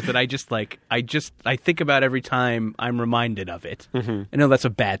one of those that I think about every time I'm reminded of it. I know that's a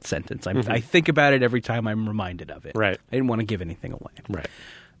bad sentence. I think about it every time I'm reminded of it. Right. I didn't want to give anything away. Right.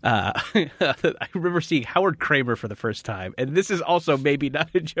 I remember seeing Howard Kramer for the first time, and this is also maybe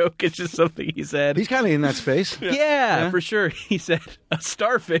not a joke, it's just something he said. He's kind of in that space. Yeah, for sure. He said, a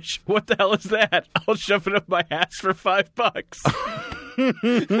starfish, what the hell is that? I'll shove it up my ass for $5.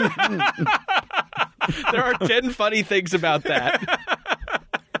 There are 10 funny things about that.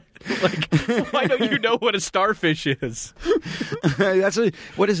 Why don't you know what a starfish is?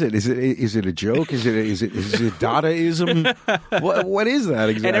 What is it? Is it a joke? Is it Dadaism? What is that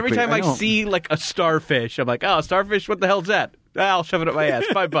exactly? And every time I see a starfish, I'm like, oh, starfish, what the hell's that? I'll shove it up my ass.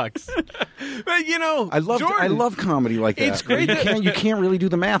 $5. But I love comedy like that. It's great. You can't really do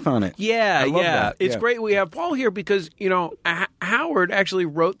the math on it. Yeah, that. It's great we have Paul here because Howard actually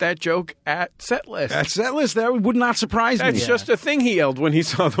wrote that joke at Setlist. At Setlist, that would not surprise me. That's just a thing he yelled when he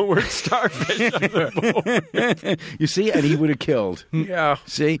saw the word starfish on the board. You see, and he would have killed. Yeah.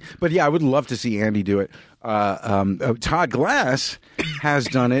 See, but yeah, I would love to see Andy do it. Todd Glass has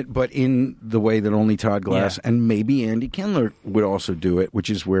done it, but in the way that only Todd Glass and maybe Andy Kindler would also do it, which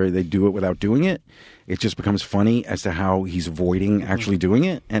is where they do it without doing it. It just becomes funny as to how he's avoiding actually doing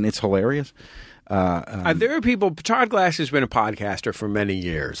it, and it's hilarious. There are people. Todd Glass has been a podcaster for many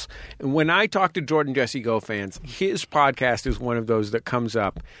years, and when I talk to Jordan Jesse Go fans, his podcast is one of those that comes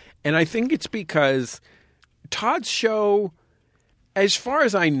up, and I think it's because Todd's show, as far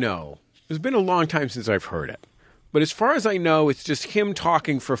as I know, it's been a long time since I've heard it, but as far as I know, it's just him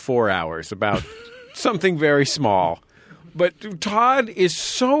talking for 4 hours about something very small. But Todd is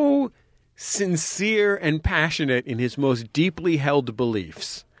so sincere and passionate in his most deeply held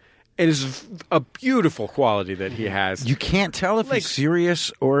beliefs. It is a beautiful quality that he has. You can't tell if he's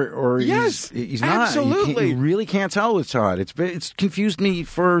serious or yes, he's not. Absolutely. You really can't tell with Todd. It's confused me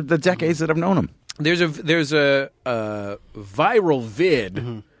for the decades that I've known him. There's a viral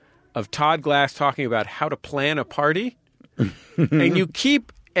vid of Todd Glass talking about how to plan a party, and you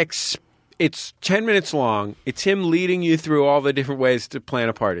keep it's 10 minutes long. It's him leading you through all the different ways to plan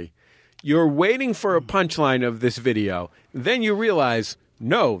a party. You're waiting for a punchline of this video. Then you realize,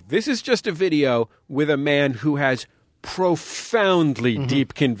 no, this is just a video with a man who has profoundly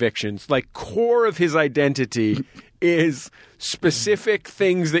deep convictions. Like, core of his identity is specific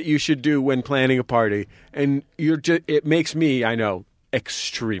things that you should do when planning a party. And it makes me, I know,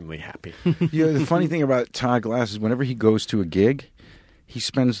 extremely happy. The funny thing about Todd Glass is whenever he goes to a gig, he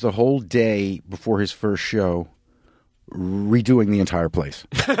spends the whole day before his first show redoing the entire place.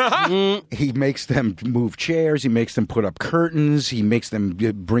 He makes them move chairs. He makes them put up curtains. He makes them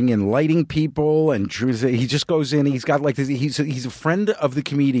bring in lighting people. And he just goes in. He's got like this. He's a friend of the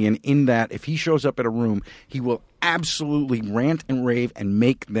comedian in that if he shows up at a room, he will absolutely rant and rave and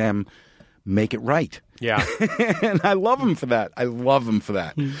make them make it right. Yeah. And I love him for that.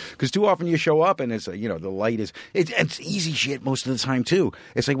 Because too often you show up and it's, the light is, it's easy shit most of the time too.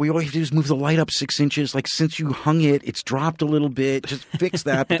 It's like, all you have to do is move the light up 6 inches. Like, since you hung it, it's dropped a little bit. Just fix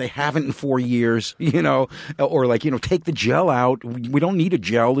that. But they haven't in 4 years, or like, take the gel out. We don't need a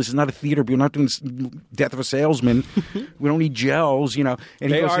gel. This is not a theater. We're not doing Death of a Salesman. We don't need gels, And he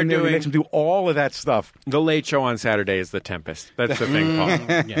goes in there and makes them do all of that stuff. The Late Show on Saturday is The Tempest. That's the thing, Paul.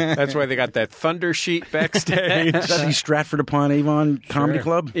 Yeah. That's why they got that thunder sheet backstage. Is that the Stratford upon Avon Comedy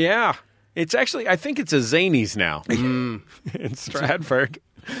Club? Yeah. It's actually, I think it's a Zanies now in Stratford.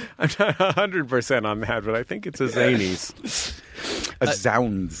 I'm not 100% on that, but I think it's a Zanies. A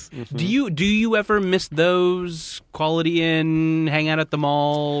Zounds. Do you ever miss those Quality Inn, hang out at the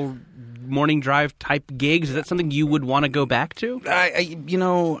mall, morning drive type gigs? Is that something you would want to go back to? I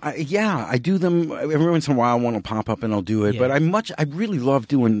do them every once in a while. One will pop up and I'll do it. Yeah. But I really love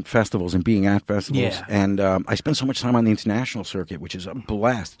doing festivals and being at festivals. Yeah. And I spend so much time on the international circuit, which is a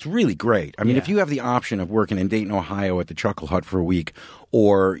blast. It's really great. I mean, if you have the option of working in Dayton, Ohio at the Chuckle Hut for a week,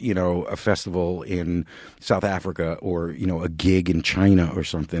 or a festival in South Africa, or a gig in China or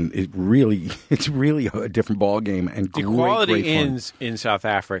something, it's really a different ball game and The great, Quality great fun. Inns in South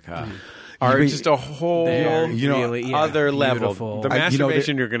Africa are just a whole other level. Beautiful. The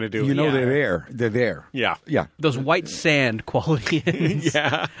masturbation you're going to do. They're there. They're there. Yeah. Yeah. Those white sand Quality Inns.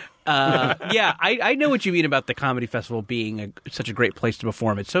 Yeah. I know what you mean about the comedy festival being such a great place to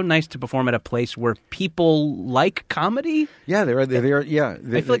perform. It's so nice to perform at a place where people like comedy. Yeah, they're yeah.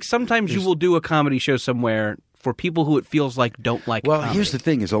 I feel like sometimes you will do a comedy show somewhere for people who it feels like don't like comedy. Here's the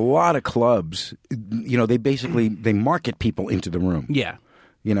thing: is a lot of clubs, they market people into the room. Yeah.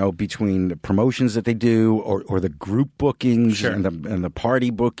 Between the promotions that they do, or the group bookings and the party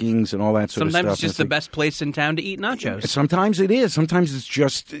bookings and all that sort of stuff. Sometimes it's just the best place in town to eat nachos. Sometimes it is. Sometimes it's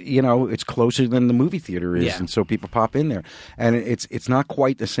just it's closer than the movie theater is, and so people pop in there. And it's not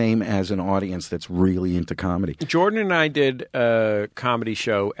quite the same as an audience that's really into comedy. Jordan and I did a comedy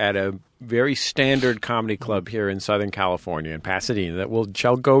show at a very standard comedy club here in Southern California, in Pasadena, that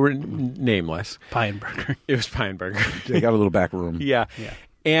shall go nameless. Pie and Burger. It was Pie and Burger. They got a little back room. Yeah.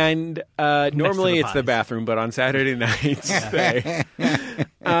 And normally it's the pies. bathroom, but on Saturday nights,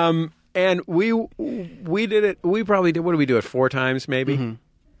 and we did it. We probably did. What did we do it 4 times, maybe? Mm-hmm.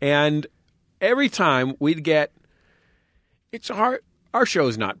 And every time we'd get. It's hard. Our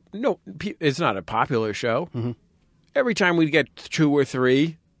show's not. No, it's not a popular show. Mm-hmm. Every time we'd get 2 or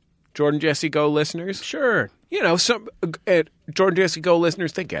 3 Jordan Jesse Go listeners. Sure. Some Jordan Jesse Go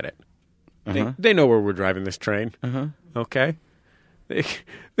listeners, they get it. Uh-huh. They know where we're driving this train. Uh-huh. Okay.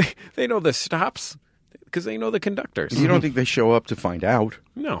 They know the stops because they know the conductors. You don't think they show up to find out?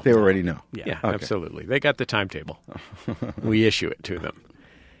 No. They already know. Yeah, okay. Absolutely. They got the timetable. We issue it to them.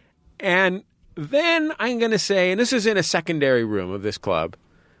 And then I'm going to say, and this is in a secondary room of this club,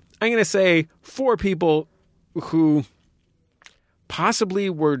 I'm going to say 4 people who possibly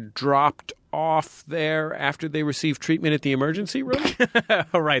were dropped off there after they received treatment at the emergency room.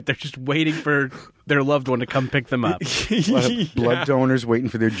 All right, they're just waiting for their loved one to come pick them up. A lot of blood donors waiting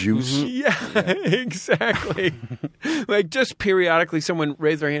for their juice. Yeah, exactly. Like, just periodically someone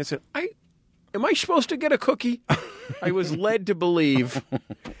raised their hand and said, am I supposed to get a cookie? I was led to believe.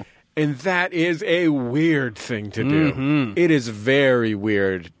 And that is a weird thing to do. It is very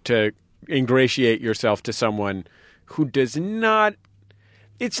weird to ingratiate yourself to someone who does not.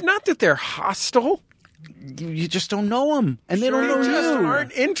 It's not that they're hostile. You just don't know them, and they don't know Just you.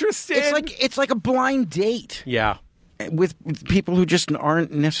 aren't interested. It's like a blind date Yeah. with people who just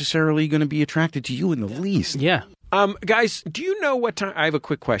aren't necessarily going to be attracted to you in the least. Yeah. Guys, do you know what time? I have a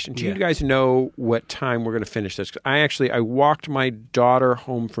quick question. Do you Yeah. guys know what time we're going to finish this? I walked my daughter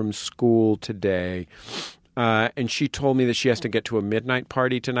home from school today, and she told me that she has to get to a midnight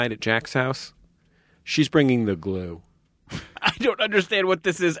party tonight at Jack's house. She's bringing the glue. I don't understand what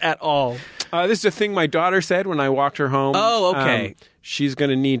this is at all. This is a thing my daughter said when I walked her home. Oh, okay. She's going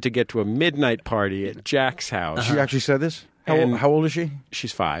to need to get to a midnight party at Jack's house. She actually said this? And- How old is she?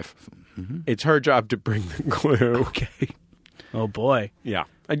 She's 5. It's her job to bring the glue. Okay. Oh, boy. Yeah.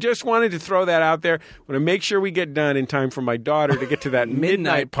 I just wanted to throw that out there. I want to make sure we get done in time for my daughter to get to that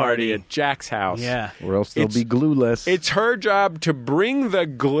midnight party at Jack's house. Yeah. Or else they'll It's- be glueless. It's her job to bring the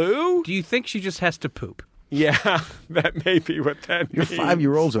glue? Do you think she just has to poop? Yeah, that may be what that Your means.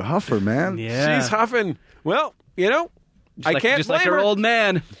 5-year-old's a huffer, man. Yeah. She's huffing. Well, I can't just blame like her her. old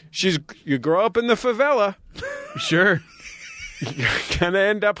man. You grow up in the favela, Sure. you're going to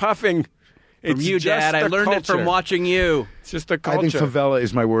end up huffing. From It's you, just Dad. I the learned it from culture. watching you. It's just the I culture. think favela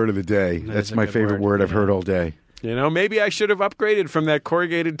is my word of the day. That's is a my good favorite word. word I've heard all day. Maybe I should have upgraded from that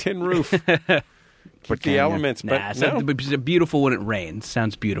corrugated tin roof. Keep the elements, Nah, but it's no. it's beautiful when it rains.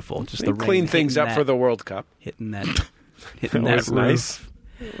 Sounds beautiful. Just the They rain clean things hitting up for that- the World Cup. hitting that That that was roof. nice.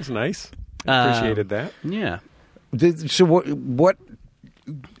 It was nice. I appreciated that. Yeah. So what?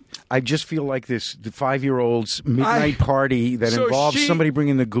 I just feel like the 5-year-old's midnight party that So involves she- somebody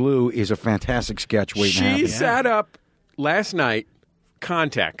bringing the glue is a fantastic sketch waiting to She happen. sat up last night.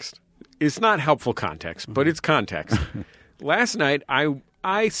 Context. It's not helpful context, but it's context. Last night,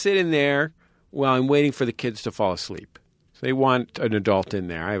 I sit in there while I'm waiting for the kids to fall asleep. So they want an adult in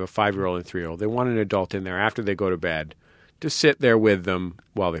there. I have a 5-year-old and 3-year-old. They want an adult in there after they go to bed to sit there with them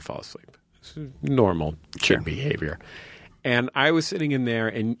while they fall asleep. It's normal kid behavior. And I was sitting in there,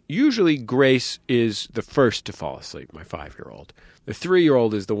 and usually Grace is the first to fall asleep, my 5-year-old. The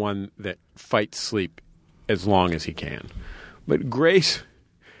 3-year-old is the one that fights sleep as long as he can. But Grace,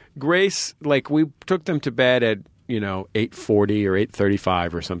 like, we took them to bed at, 8:40 or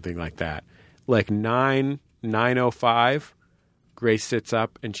 8:35 or something like that. Like 9:05, Grace sits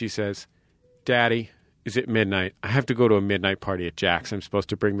up and she says, "Daddy, is it midnight? I have to go to a midnight party at Jack's. I'm supposed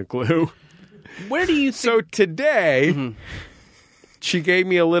to bring the glue." Where do you think? So today, she gave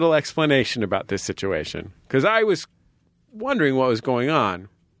me a little explanation about this situation because I was wondering what was going on.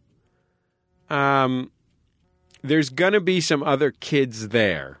 There's going to be some other kids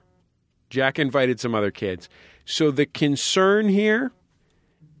there. Jack invited some other kids. So the concern here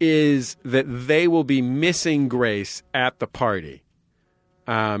is that they will be missing Grace at the party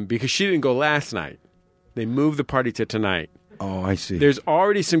because she didn't go last night. They moved the party to tonight. Oh, I see. There's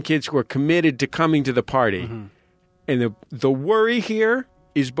already some kids who are committed to coming to the party. And the worry here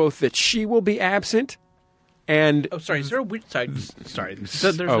is both that she will be absent and... Oh, sorry. Is there a weird... Sorry.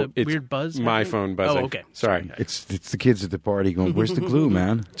 So there's a it's weird buzz? my happening? phone buzzing. Oh, okay. Sorry. It's the kids at the party going, "Where's the glue,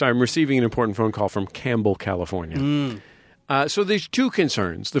 man?" So I'm receiving an important phone call from Campbell, California. So there's two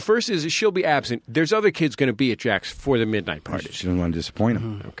concerns. The first is that she'll be absent. There's other kids going to be at Jack's for the midnight party. She doesn't want to disappoint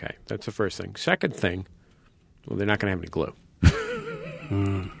him. Okay, that's the first thing. Second thing, well, they're not going to have any glue.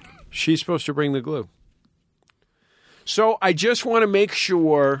 She's supposed to bring the glue. So I just want to make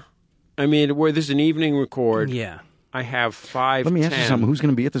sure, where there's an evening record, Yeah. I have 5, Let me ask you 10. something. Who's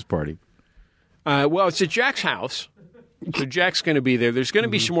going to be at this party? Well, it's at Jack's house. So Jack's going to be there. There's going to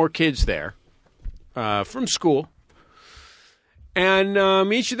be some more kids there from school.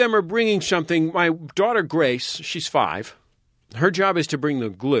 And each of them are bringing something. My daughter, Grace, she's 5. Her job is to bring the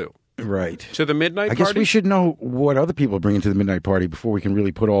glue Right. to the midnight I party. guess we should know what other people are bringing to the midnight party before we can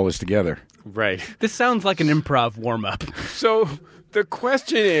really put all this together. Right. This sounds like an improv warm-up. So the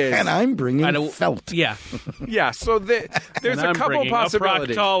question is... And I'm bringing I don't- felt. Yeah. Yeah, so there's And a I'm couple bringing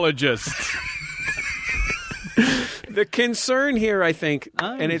possibilities. A proctologist. The concern here, I think...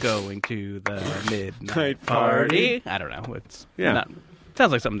 I'm and it's going to the midnight Night party. party. I don't know. It's Yeah. not...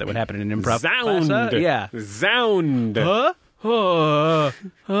 Sounds like something that would happen in an improv Sound. class. Yeah. Sound. Huh?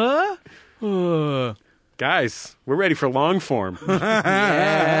 Guys, we're ready for long form.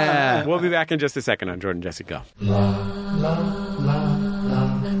 Yeah. We'll be back in just a second on Jordan Jesse Go.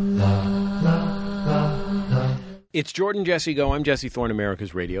 It's Jordan Jesse Go. I'm Jesse Thorne,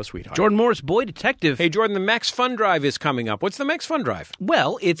 America's radio sweetheart. Jordan Morris, boy detective. Hey, Jordan, the Max Fun Drive is coming up. What's the Max Fun Drive?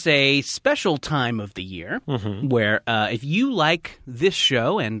 Well, it's a special time of the year where if you like this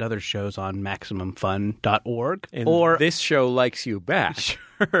show and other shows on MaximumFun.org, And or this show likes you back.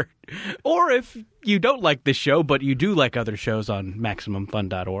 Sure. Or if you don't like this show, but you do like other shows on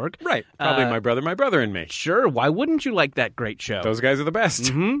MaximumFun.org. Right. Probably my brother, and me. Sure. Why wouldn't you like that great show? Those guys are the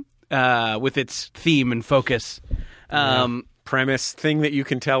best. With its theme and focus. Premise, thing that you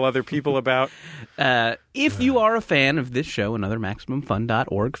can tell other people about. If you are a fan of this show and other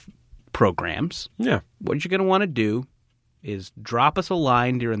MaximumFun.org programs, Yeah. what you're going to want to do is drop us a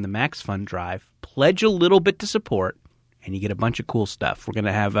line during the Max Fun Drive, pledge a little bit to support, and you get a bunch of cool stuff. We're going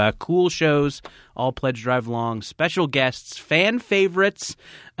to have cool shows, all pledge drive long, special guests, fan favorites.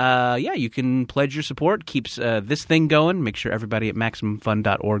 You can pledge your support, keeps this thing going. Make sure everybody at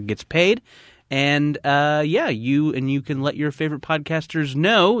MaximumFun.org gets paid. And, you can let your favorite podcasters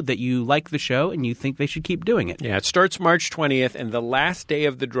know that you like the show and you think they should keep doing it. Yeah, it starts March 20th, and the last day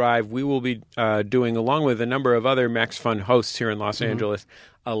of the drive, we will be doing, along with a number of other Max Fun hosts here in Los Angeles,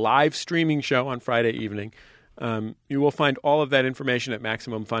 a live streaming show on Friday evening. You will find all of that information at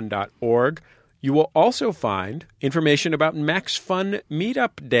MaximumFun.org. You will also find information about Max Fun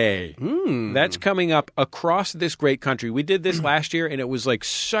Meetup Day. That's coming up across this great country. We did this last year, and it was like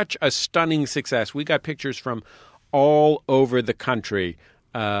such a stunning success. We got pictures from all over the country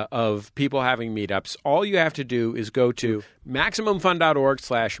of people having meetups. All you have to do is go to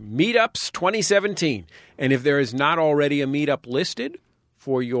MaximumFun.org/meetups2017. And if there is not already a meetup listed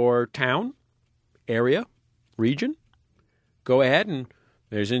for your town, area, region, go ahead and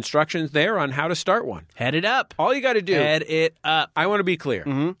there's instructions there on how to start one. Head it up. All you got to do, Head it up. I want to be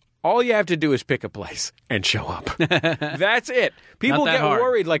clear. All you have to do is pick a place and show up. That's it. People Not that get hard.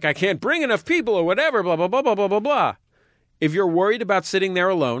 worried like I can't bring enough people or whatever, blah, blah, blah, blah, blah, blah, blah. If you're worried about sitting there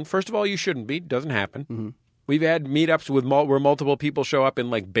alone, first of all, you shouldn't be. It doesn't happen. We've had meetups with where multiple people show up in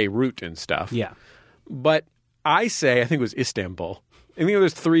like Beirut and stuff. Yeah. But I think it was Istanbul. I think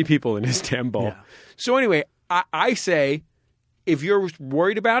there's 3 people in Istanbul. Yeah. So anyway, I say, if you're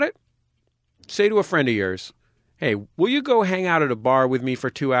worried about it, say to a friend of yours, hey, will you go hang out at a bar with me for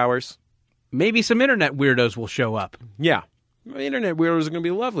 2 hours? Maybe some internet weirdos will show up. Yeah. Internet weirdos are going to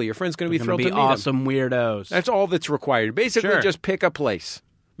be lovely. Your friend's going to be thrilled to meet them. Awesome weirdos. That's all that's required. Basically, Sure. just pick a place.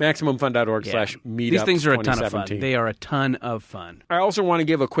 MaximumFun.org/meetups. These things are a ton of fun. 2017. They are a ton of fun. I also want to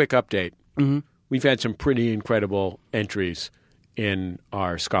give a quick update. We've had some pretty incredible entries in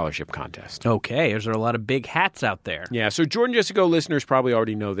our scholarship contest. Okay, is there a lot of big hats out there? Yeah, so Jordan Jesse Go listeners probably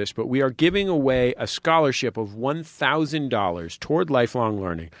already know this, but we are giving away a scholarship of $1,000 toward lifelong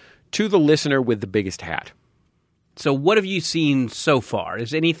learning to the listener with the biggest hat. So what have you seen so far?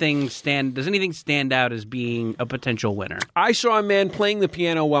 Does anything stand out as being a potential winner? I saw a man playing the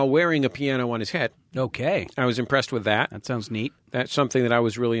piano while wearing a piano on his head. Okay. I was impressed with that. That sounds neat. That's something that I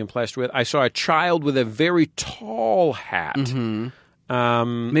was really impressed with. I saw a child with a very tall hat.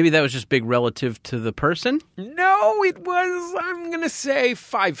 Maybe that was just big relative to the person? No, it was, I'm going to say,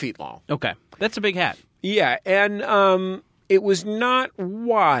 5 feet long. Okay. That's a big hat. Yeah, and it was not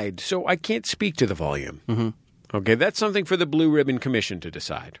wide, so I can't speak to the volume. Okay, that's something for the Blue Ribbon Commission to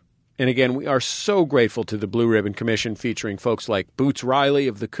decide. And again, we are so grateful to the Blue Ribbon Commission, featuring folks like Boots Riley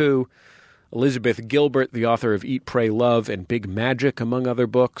of The Coup, Elizabeth Gilbert, the author of Eat, Pray, Love, and Big Magic, among other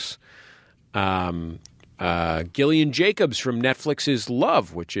books. Gillian Jacobs from Netflix's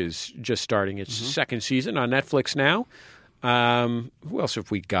Love, which is just starting its second season on Netflix now. Who else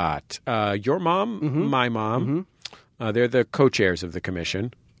have we got? Your mom, my mom. They're the co-chairs of the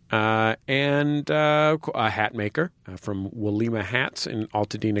commission. And a hat maker from Walima Hats in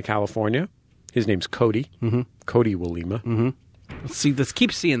Altadena, California. His name's Cody. Cody Walima. Let's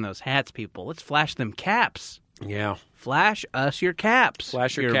keep seeing those hats, people. Let's flash them caps. Yeah. Flash us your caps.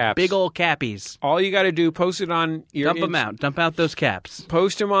 Flash your caps. Big old cappies. All you got to do, post it on your... Dump them out. Dump out those caps.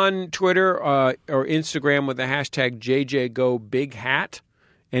 Post them on Twitter or Instagram with the hashtag JJGoBigHat.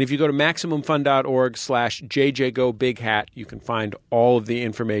 And if you go to MaximumFun.org/JJGoBigHat, you can find all of the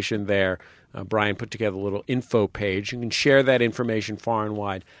information there. Brian put together a little info page. You can share that information far and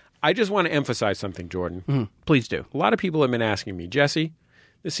wide. I just want to emphasize something, Jordan. Please do. A lot of people have been asking me, Jesse,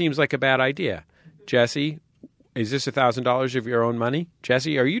 this seems like a bad idea. Jesse, is this $1,000 of your own money?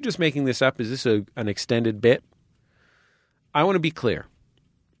 Jesse, are you just making this up? Is this an extended bit? I want to be clear.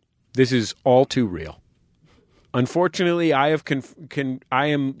 This is all too real. Unfortunately, I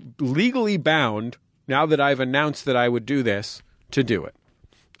am legally bound. now that I've announced that I would do this, to do it.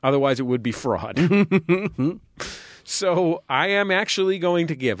 Otherwise, it would be fraud. So I am actually going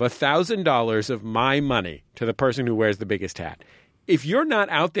to give $1,000 of my money to the person who wears the biggest hat. If you're not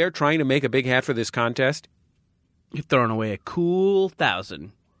out there trying to make a big hat for this contest, You're throwing away a cool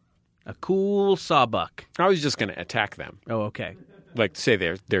 1,000. A cool sawbuck. I was just going to attack them. Oh, okay. Like, say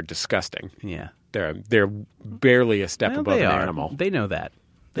they're disgusting. Yeah. They're barely a step Well, above they an are. animal. They know that.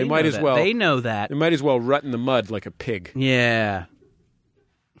 They know might as that. well. They know that. They might as well rut in the mud like a pig. Yeah.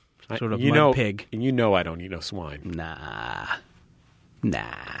 Sort of you mud know, pig. And you know I don't eat no swine. Nah.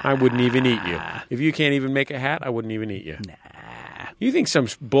 I wouldn't even eat you. If you can't even make a hat, I wouldn't even eat you. Nah. You think some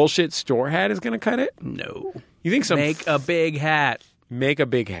bullshit store hat is going to cut it? No. You think some Make a big hat. make a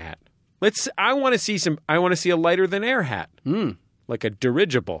big hat? I want to see a lighter than air hat. Like a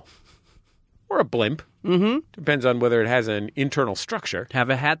dirigible or a blimp. Mm-hmm. Depends on whether it has an internal structure. Have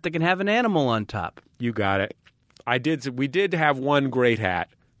a hat that can have an animal on top. You got it. We did have one great hat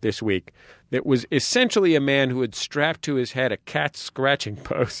this week that was essentially a man who had strapped to his head a cat scratching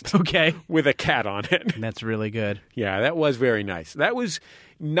post. Okay. With a cat on it. That's really good. Yeah, that was very nice. That was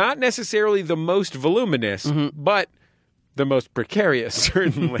not necessarily the most voluminous, but the most precarious,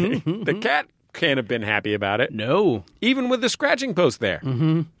 certainly. The cat can't have been happy about it. No. Even with the scratching post there.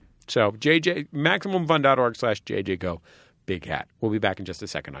 Mm-hmm. So, MaximumFun.org/JJGo. Big hat. We'll be back in just a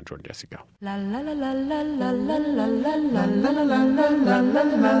second on Jordan Jesse Go. La la la la la la la la la la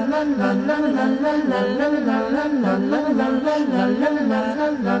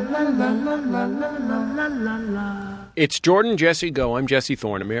la. It's Jordan Jesse Go. I'm Jesse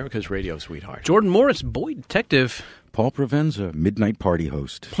Thorne, America's radio sweetheart. Jordan Morris, boy detective. Paul Provenza, midnight party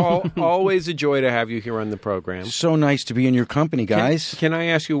host. Paul, always a joy to have you here on the program. So nice to be in your company, guys. Can I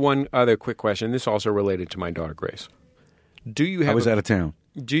ask you one other quick question? This also related to my daughter, Grace. Do you have I was out of town.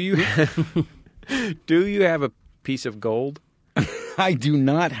 Do you have a piece of gold? I do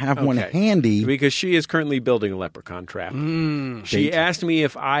not have one handy. Because she is currently building a leprechaun trap. She asked me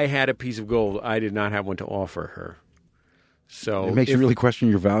if I had a piece of gold. I did not have one to offer her. So It makes you really question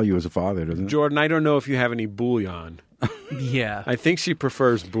your value as a father, doesn't it? Jordan, I don't know if you have any bullion. Yeah. I think she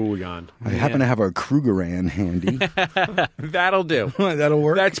prefers bullion. I happen to have a Krugerrand handy. That'll do. That'll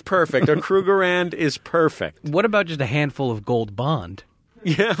work. That's perfect. A Krugerrand is perfect. What about just a handful of gold bond?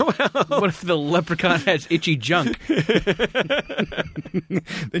 Yeah, well. What if the leprechaun has itchy junk? Then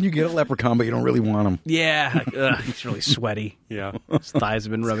you get a leprechaun, but you don't really want him. Yeah. He's really sweaty. Yeah. His thighs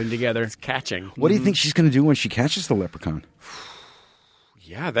have been rubbing together. It's catching. What do you think she's going to do when she catches the leprechaun?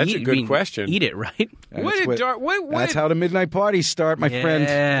 Yeah, that's a good question. Eat it, right? That's how the midnight parties start, my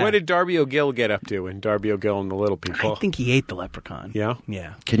friend. What did Darby O'Gill get up to in Darby O'Gill and the Little People? I think he ate the leprechaun. Yeah?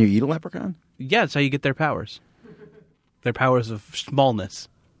 Yeah. Can you eat a leprechaun? Yeah, that's how you get their powers. Their powers of smallness.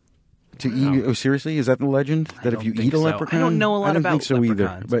 To eat? Oh, seriously? Is that the legend? That if you eat a leprechaun? I don't know a lot about I don't think so either.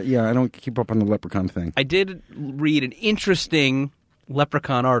 leprechauns. But yeah, I don't keep up on the leprechaun thing. I did read an interesting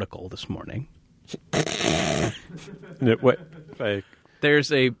leprechaun article this morning. What? Like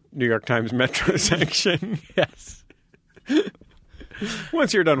There's a New York Times Metro section. yes.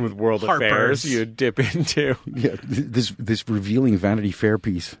 Once you're done with world Harper's. affairs, you dip into Yeah, this revealing Vanity Fair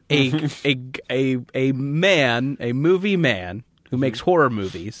piece. a movie man who makes horror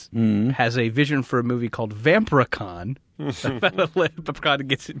movies has a vision for a movie called Vampiricon. About a leprechaun that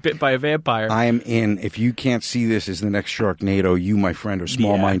gets bit by a vampire. I am in. If you can't see this as the next Sharknado, you, my friend, are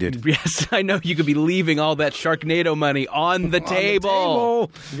small-minded. Yeah. Yes, I know. You could be leaving all that Sharknado money on the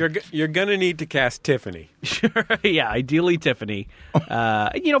table. You're gonna need to cast Tiffany. Sure. Yeah, ideally Tiffany.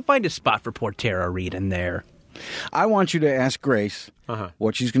 Find a spot for poor Tara Reid in there. I want you to ask Grace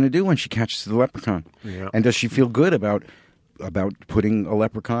what she's going to do when she catches the leprechaun. Yeah. And does she feel good about putting a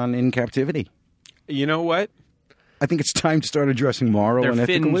leprechaun in captivity? You know what? I think it's time to start addressing moral Their and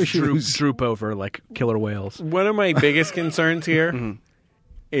ethical fins issues. droop over like killer whales. One of my biggest concerns here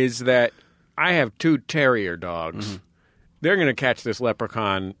is that I have 2 terrier dogs. They're going to catch this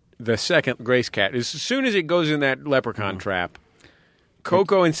leprechaun the second Grace cat. As soon as it goes in that leprechaun trap,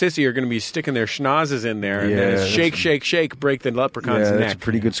 Coco and Sissy are going to be sticking their schnozzes in there, and then it's shake, shake, shake, break the leprechaun's neck. That's a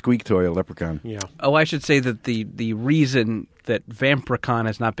pretty good squeak toy, a leprechaun. Yeah. Oh, I should say that the reason that Vampiricon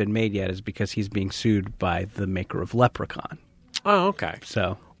has not been made yet is because he's being sued by the maker of Leprechaun. Oh, okay.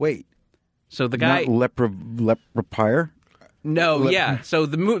 So Wait, the guy... not Leprepire? No, yeah. So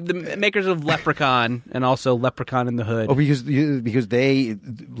the makers of Leprechaun and also Leprechaun in the Hood. Oh, because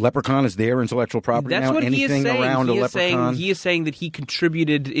Leprechaun is their intellectual property That's now? what he is Anything saying. around a leprechaun? He is saying that he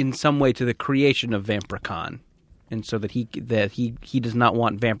contributed in some way to the creation of Vampiricon. And so that he does not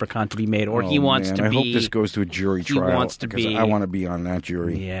want Vampiricon to be made, or he wants to be... I hope this goes to a jury trial. He wants to be... I want to be on that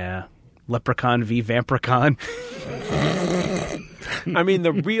jury. Yeah. Leprechaun v. Vamprecon. I mean,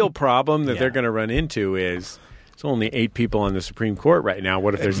 the real problem that they're going to run into is there's only 8 people on the Supreme Court right now.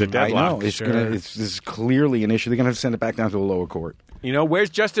 What if there's a deadlock? I know. This is clearly an issue. They're going to have to send it back down to the lower court. You know, where's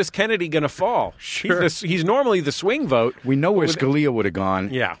Justice Kennedy going to fall? Sure. He's normally the swing vote. We know where Scalia would have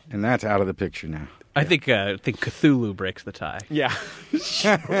gone. Yeah. And that's out of the picture now. I think Cthulhu breaks the tie. Yeah.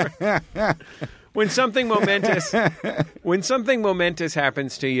 Sure. When something momentous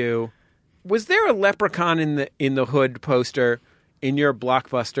happens to you, was there a leprechaun in the hood poster in your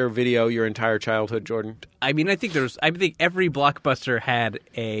Blockbuster video your entire childhood, Jordan? I mean, I think every Blockbuster had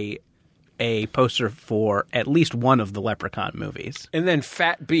a poster for at least one of the Leprechaun movies. And then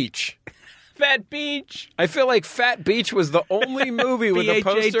Fat Beach. Fat Beach. I feel like Fat Beach was the only movie with a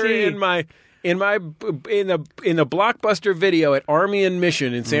poster in the Blockbuster video at Army and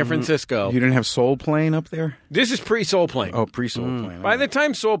Mission in San Francisco. You didn't have Soul Plane up there? This is pre-Soul Plane. Oh, pre-Soul Plane. By the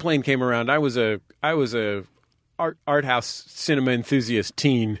time Soul Plane came around, I was a art house cinema enthusiast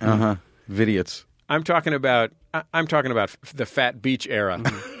teen. Vidiots. I'm talking about the Fat Beach era.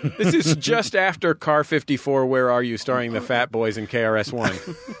 This is just after Car 54, Where Are You, starring the Fat Boys in KRS-One.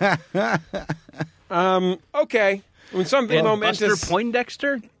 Okay. When something momentous... Buster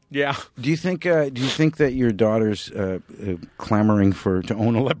Poindexter? Yeah. Do you think that your daughter's clamoring to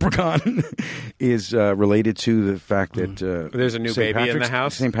own a leprechaun is related to the fact that there's a new baby in the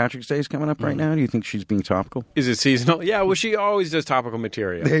house? St. Patrick's Day is coming up right now. Do you think she's being topical? Is it seasonal? Yeah. Well, she always does topical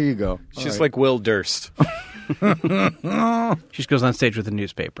material. There you go. She's like Will Durst. She just goes on stage with a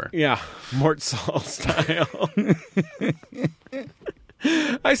newspaper. Yeah, Mort Saul style.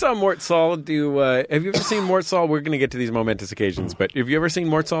 I saw Mort Saul do... have you ever seen Mort Saul? We're going to get to these momentous occasions, but have you ever seen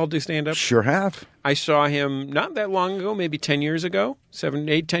Mort Saul do stand-up? Sure have. I saw him not that long ago, maybe 10 years ago, 10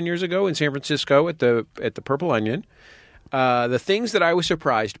 years ago in San Francisco at the Purple Onion. The things that I was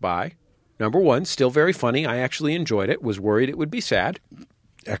surprised by, number one, still very funny. I actually enjoyed it, was worried it would be sad.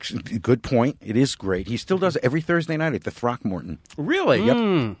 Actually, good point. It is great. He still does it every Thursday night at the Throckmorton. Really? Yep.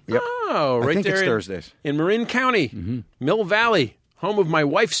 Oh, right I think there it's Thursdays. In Marin County, Mill Valley. Home of my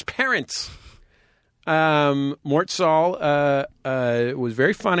wife's parents. Mort Saul was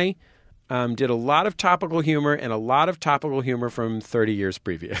very funny, did a lot of topical humor, and a lot of topical humor from 30 years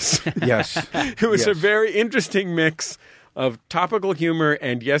previous. Yes. It was a very interesting mix of topical humor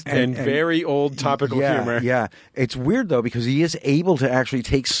and very old topical humor. Yeah. It's weird, though, because he is able to actually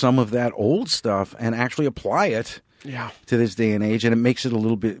take some of that old stuff and actually apply it to this day and age, and it makes it a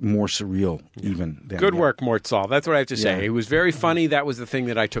little bit more surreal even. Good work, Mort Saul. That's what I have to say. He was very funny. That was the thing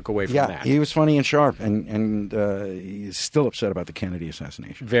that I took away from that. Yeah, he was funny and sharp, and he's still upset about the Kennedy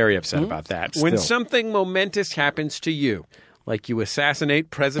assassination. Very upset about that. When something momentous happens to you, like you assassinate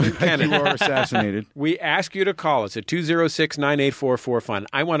President Kennedy. You are assassinated. We ask you to call us at 206-9844-FUN.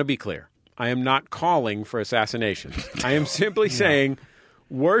 I want to be clear. I am not calling for assassination. I am simply saying...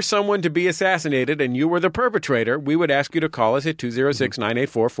 Were someone to be assassinated and you were the perpetrator, we would ask you to call us at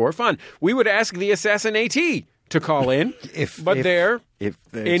 206-9844-FUN. We would ask the assassinatee to call in, but they're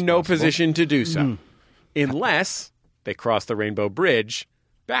in no position to do so. Unless they cross the Rainbow Bridge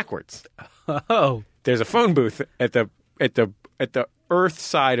backwards. Oh. There's a phone booth at the earth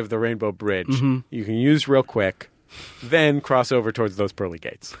side of the Rainbow Bridge. You can use real quick, then cross over towards those pearly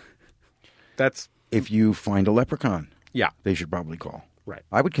gates. That's... If you find a leprechaun, they should probably call. Right.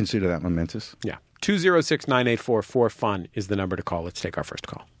 I would consider that momentous. Yeah. 206-9844-FUN is the number to call. Let's take our first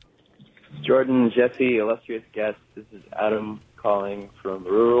call. Jordan, Jesse, illustrious guest. This is Adam calling from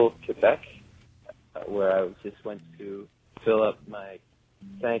rural Quebec, where I just went to fill up my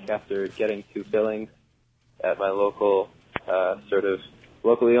tank after getting 2 fillings at my local, sort of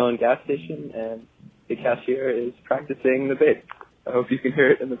locally owned gas station, and the cashier is practicing the bass. I hope you can hear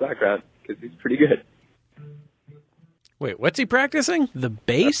it in the background, because he's pretty good. Wait, what's he practicing? The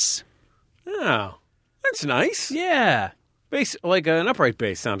bass? Oh, that's nice. Yeah. Bass, like an upright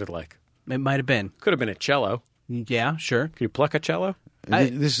bass, sounded like. It might have been. Could have been a cello. Yeah, sure. Can you pluck a cello?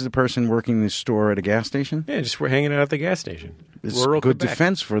 This is the person working the store at a gas station? Yeah, just we're hanging out at the gas station. It's Rural good Quebec.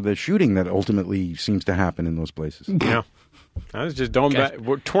 defense for the shooting that ultimately seems to happen in those places. Yeah. I was just don't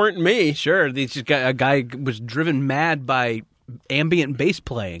torrent me. Sure. A guy was driven mad by ambient bass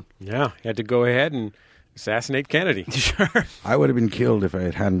playing. Yeah, he had to go ahead and assassinate Kennedy. Sure. I would have been killed if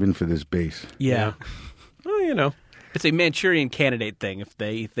it hadn't been for this bass. Yeah. Well, you know. It's a Manchurian Candidate thing. If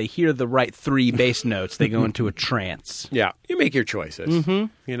they hear the right 3 bass notes, they go into a trance. Yeah, you make your choices. You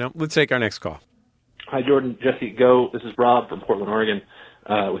know, let's take our next call. Hi, Jordan, Jesse, go. This is Rob from Portland, Oregon,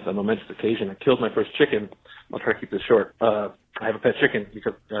 with a momentous occasion. I killed my first chicken. I'll try to keep this short. I have a pet chicken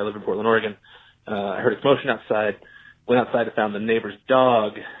because I live in Portland, Oregon. I heard a commotion outside, Went outside and found the neighbor's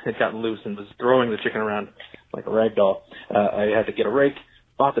dog had gotten loose and was throwing the chicken around like a rag doll. I had to get a rake,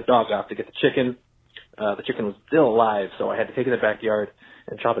 bought the dog off to get the chicken. The chicken was still alive, so I had to take it in the backyard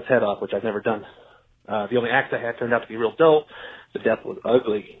and chop its head off, which I've never done. The only axe I had turned out to be real dull. The death was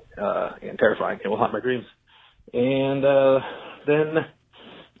ugly and terrifying. It will haunt my dreams. And then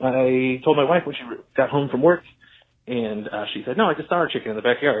I told my wife when she got home from work, and she said, no, I just saw our chicken in the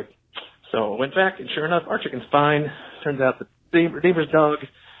backyard. So I went back, and sure enough, our chicken's fine. Turns out the neighbor's dog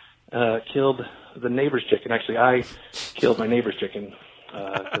killed the neighbor's chicken. Actually, I killed my neighbor's chicken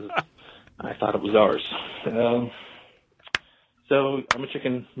because I thought it was ours. So I'm a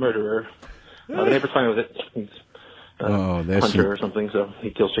chicken murderer. The neighbor's fine with it. He's hunter or something, so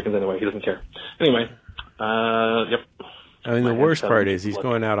he kills chickens anyway. He doesn't care. Anyway, yep. I mean, the worst part is he's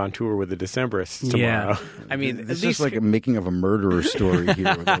going out on tour with the Decemberists tomorrow. Yeah. I mean, This is like a making of a murderer story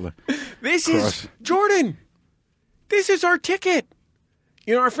here. With all the This is Jordan. This is our ticket.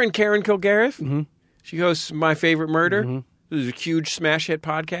 You know our friend Karen Kilgareth? Mm-hmm. She hosts My Favorite Murder. Mm-hmm. This is a huge smash hit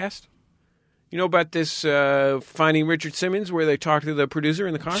podcast. You know about this Finding Richard Simmons where they talk to the producer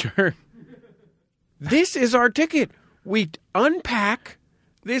in the car? Sure. This is our ticket. We unpack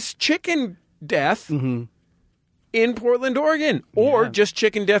this chicken death in Portland, Oregon, or just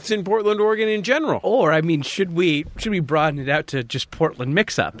chicken deaths in Portland, Oregon in general. Or, I mean, should we broaden it out to just Portland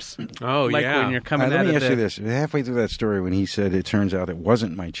mix-ups? Oh, like yeah. when you're coming let out me of ask you this. Halfway through that story when he said it turns out it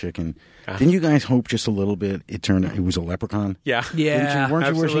wasn't my chicken, didn't you guys hope just a little bit it turned out it was a leprechaun? Yeah. Yeah.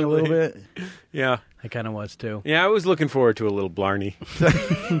 Weren't you wishing a little bit? Yeah. I kind of was, too. Yeah, I was looking forward to a little Blarney.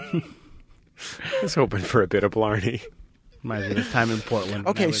 I was hoping for a bit of Blarney. Reminds me of the time in Portland.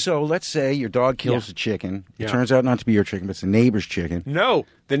 Okay, so let's say your dog kills a chicken. It Yeah. turns out not to be your chicken, but it's the neighbor's chicken. No,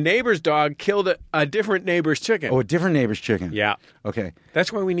 the neighbor's dog killed a different neighbor's chicken. Oh, a different neighbor's chicken. Yeah. Okay.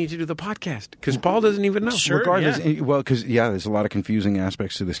 That's why we need to do the podcast, because Paul doesn't even know. Regardless, well, because there's a lot of confusing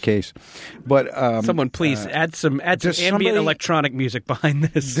aspects to this case. But someone please add some ambient electronic music behind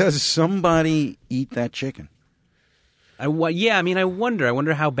this. Does somebody eat that chicken? I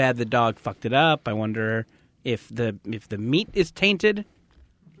wonder how bad the dog fucked it up. I wonder if the meat is tainted.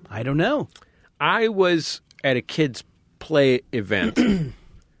 I don't know. I was at a kids' play event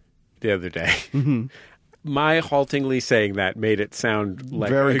the other day. Mm-hmm. My haltingly saying that made it sound like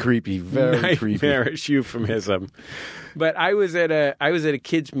very creepy, very creepy, nightmarish euphemism. But I was at a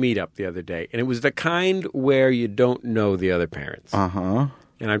kids' meetup the other day, and it was the kind where you don't know the other parents. Uh-huh.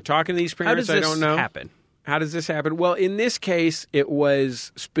 And I'm talking to these parents I don't know. How does this happen? Well, in this case, it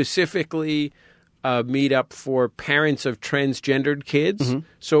was specifically a meetup for parents of transgendered kids. Mm-hmm.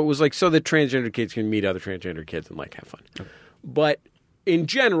 So it was like so that transgender kids can meet other transgender kids and like have fun. Okay. But in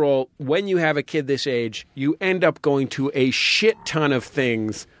general, when you have a kid this age, you end up going to a shit ton of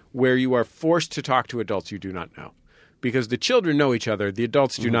things where you are forced to talk to adults you do not know. Because the children know each other, the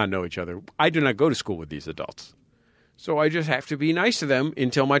adults do not know each other. I do not go to school with these adults. So I just have to be nice to them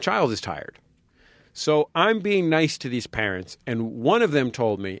until my child is tired. So I'm being nice to these parents, and one of them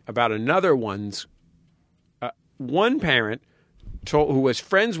told me about another one's. One parent who was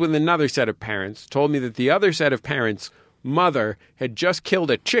friends with another set of parents told me that the other set of parents' mother had just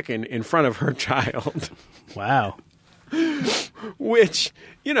killed a chicken in front of her child. Wow. Which,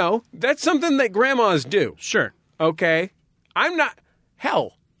 that's something that grandmas do. Sure. Okay? I'm not...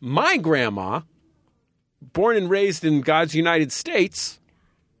 Hell, my grandma, born and raised in God's United States...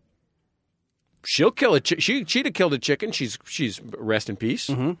 She'll kill a she'd have killed a chicken. She's rest in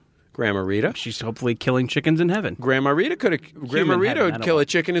peace. Mm-hmm. Grandma Rita. She's hopefully killing chickens in heaven. Grandma Rita would kill a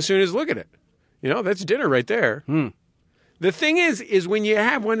chicken as soon as look at it. That's dinner right there. Mm. The thing is when you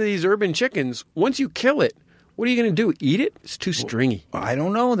have one of these urban chickens, once you kill it, what are you going to do? Eat it? It's too stringy. I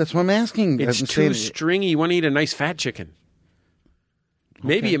don't know. That's what I'm asking. It's too stringy. You want to eat a nice fat chicken.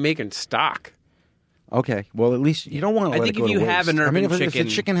 Maybe you're making stock. Okay. Well, at least you don't want to let it go to waste. I think if you have an urban chicken... if the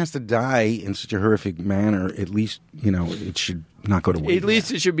chicken has to die in such a horrific manner, at least, it should not go to waste. At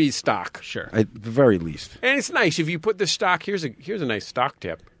least it should be stock. Sure. At the very least. And it's nice. If you put the stock... Here's a nice stock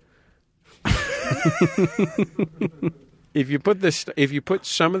tip. If you put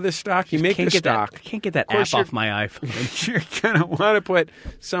some of the stock, you make the stock. I can't get that app off my iPhone. You're going to want to put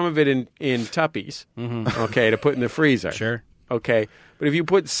some of it in Tuppies, okay, to put in the freezer. Sure. Okay. But if you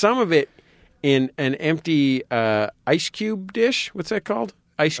put some of it in an empty ice cube dish. What's that called?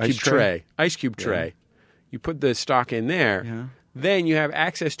 Ice cube tray. Ice cube tray. You put the stock in there. Yeah. Then you have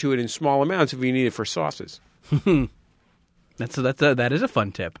access to it in small amounts if you need it for sauces. That is a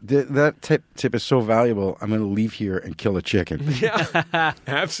fun tip. That tip is so valuable. I'm going to leave here and kill a chicken. Yeah,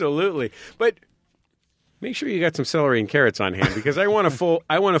 absolutely. But make sure you got some celery and carrots on hand because I want a full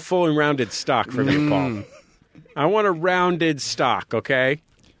and rounded stock from you, Paul. I want a rounded stock, okay?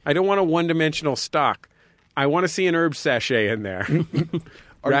 I don't want a one-dimensional stock. I want to see an herb sachet in there.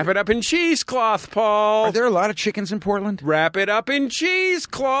 Wrap it up in cheesecloth, Paul. Are there a lot of chickens in Portland? Wrap it up in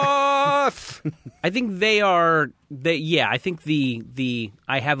cheesecloth. I think they are. I think the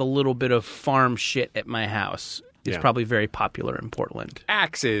I have a little bit of farm shit at my house is probably very popular in Portland.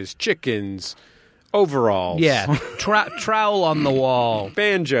 Axes, chickens, overalls. Yeah, trowel on the wall,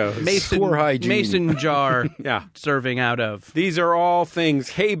 banjos, Poor hygiene. mason jar. Yeah. Serving out of. These are all things,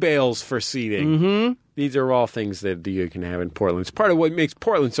 hay bales for seating. Mm-hmm. These are all things that you can have in Portland. It's part of what makes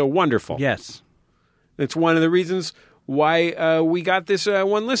Portland so wonderful. Yes. It's one of the reasons why we got this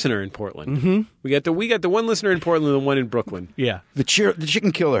one listener in Portland. Mm-hmm. We got the one listener in Portland and the one in Brooklyn. Yeah. The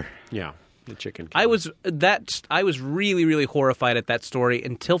chicken killer. Yeah. The chicken killer. I was really, really horrified at that story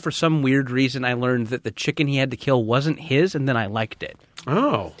until for some weird reason I learned that the chicken he had to kill wasn't his, and then I liked it.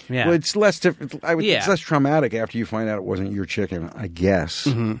 Oh. Yeah. Well, it's less it's less traumatic after you find out it wasn't your chicken, I guess.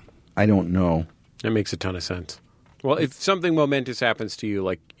 Mm-hmm. I don't know. That makes a ton of sense. Well, if something momentous happens to you,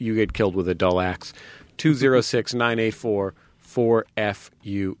 like you get killed with a dull axe, 206-984-4FUN.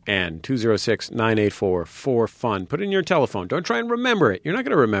 206-984-4FUN. Put it in your telephone. Don't try and remember it. You're not going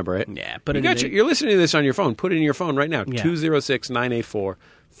to remember it. Yeah, You're listening to this on your phone. Put it in your phone right now. Yeah.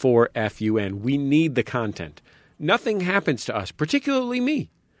 206-984-4FUN. We need the content. Nothing happens to us, particularly me.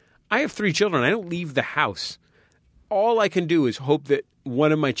 I have 3 children. I don't leave the house. All I can do is hope that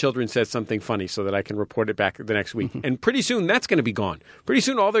one of my children says something funny so that I can report it back the next week. And pretty soon that's going to be gone. Pretty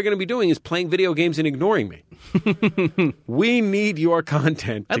soon all they're going to be doing is playing video games and ignoring me. We need your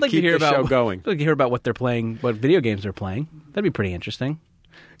content to keep the show going. I'd like to hear about what they're playing, what video games they're playing. That'd be pretty interesting.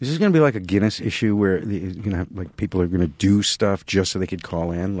 Is this going to be like a Guinness issue where you're going to have like people are going to do stuff just so they could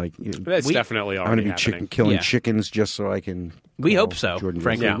call in? Like that's definitely I'm already going to be happening. killing chickens just so I can. We hope so, Jordan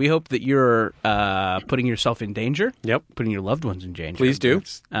frankly. Yeah. We hope that you're putting yourself in danger. Yep. Putting your loved ones in danger. Please do.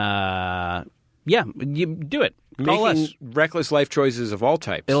 Yeah, you do it. Call Making us. reckless life choices of all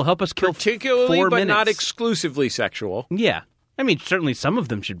types. It'll help us kill particularly, 4 but minutes. not exclusively sexual. Yeah. I mean, certainly some of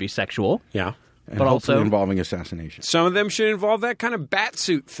them should be sexual. Yeah. And but hopefully also involving assassination. Some of them should involve that kind of bat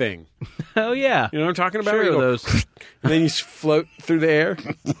suit thing. Oh, yeah. You know what I'm talking about? Sure, Where you go, those. and then you float through the air.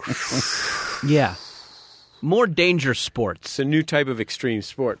 Yeah. More danger sports. It's a new type of extreme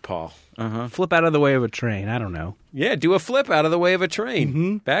sport, Paul. Flip out of the way of a train. I don't know. Yeah, do a flip out of the way of a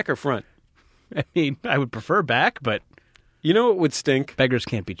train. Back or front. I mean, I would prefer back, but You know what would stink? beggars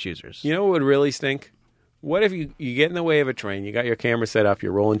can't be choosers. You know what would really stink? What if you get in the way of a train, you got your camera set up,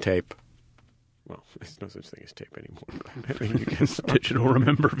 you're rolling tape. Well, there's no such thing as tape anymore. I mean, you can Digital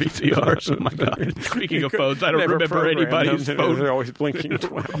remember VCRs. Oh, my God. Speaking of phones, I don't never remember program anybody's them. phone. They're always blinking. I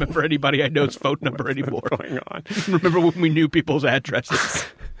don't remember anybody I know's phone number anymore. Going on. Remember when we knew people's addresses?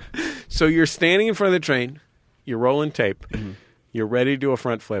 So you're standing in front of the train, you're rolling tape, you're ready to do a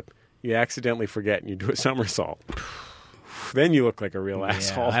front flip, you accidentally forget and you do a somersault. Then you look like a real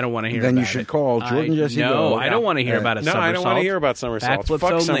asshole. I don't want to hear Then about you should it. call Jordan Jesse No, Go. I don't want to hear about a No, somersault. I don't want to hear about somersaults. Backflips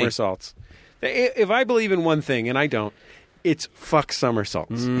Fuck only. somersaults. If I believe in one thing, and I don't, it's fuck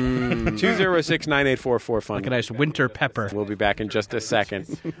somersaults. 206-984-4FUN. Like a nice winter pepper. We'll be back in just a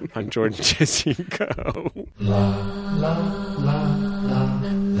second on Jordan Jesse Go.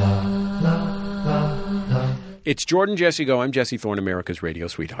 It's Jordan Jesse Go. I'm Jesse Thorne, America's radio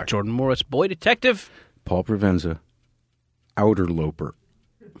sweetheart. Jordan Morris, boy detective. Paul Provenza, outer loper.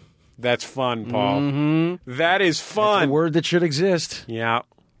 That's fun, Paul. That is A fun. word that should exist. Yeah.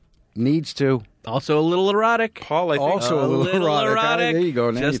 Needs to. Also a little erotic. Paul, I think Also a little erotic. There you go.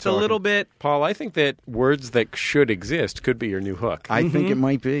 Now Just you're a little talking. bit. Paul, I think that words that should exist could be your new hook. I think it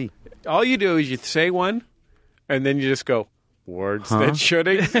might be. All you do is you say one, and then you just go, words that should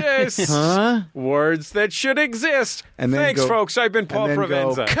exist. Words that should exist. And then Thanks, go- folks. I've been Paul and then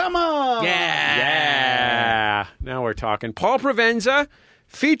go, Provenza. come on! Yeah. Now we're talking. Paul Provenza,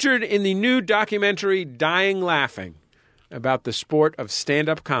 featured in the new documentary Dying Laughing, about the sport of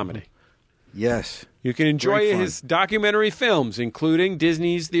stand-up comedy. Yes. You can enjoy Great fun. his documentary films, including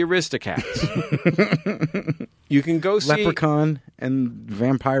Disney's The Aristocats. You can go see Leprechaun and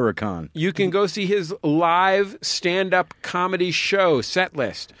Vampiricon. You can go see his live stand-up comedy show set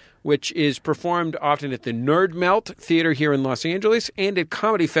list, which is performed often at the Nerd Melt Theater here in Los Angeles and at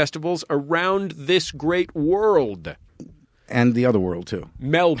comedy festivals around this great world. And the other world, too.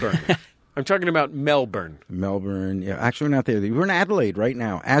 Melbourne. I'm talking about Melbourne. Melbourne. Yeah, actually, we're not there. We're in Adelaide right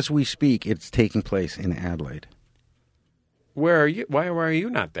now. As we speak, it's taking place in Adelaide. Where are you? Why are you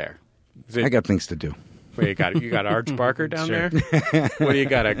not there? Is it- I got things to do. Well, you got Arch Barker down there? What do you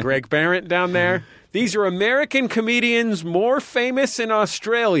got, a Greg Barrett down there? These are American comedians more famous in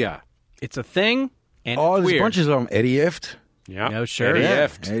Australia. It's a thing. And Oh, it's there's weird. bunches of them. Eddie Ift. Yeah. No, sure. Eddie Yeah.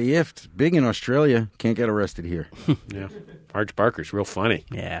 Ift. Eddie Ift. Big in Australia. Can't get arrested here. Yeah. Arch Barker's real funny.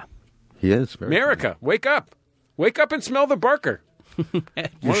 Yeah. He is. Very America, wake up. Wake up and smell the Barker. One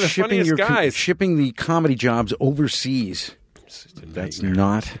of the funniest guys. Shipping the comedy jobs overseas. That's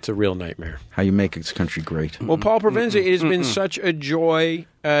not It's a real nightmare. how you make this country great. Well, Paul Provenza, it has been such a joy.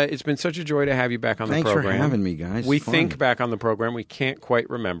 It's been such a joy to have you back on Thanks the for program. having me, guys. We It's fun. think back on the program. We can't quite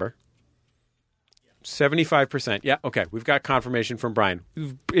remember. 75%. Yeah, okay. We've got confirmation from Brian.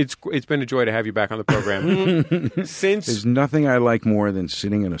 It's been a joy to have you back on the program. There's nothing I like more than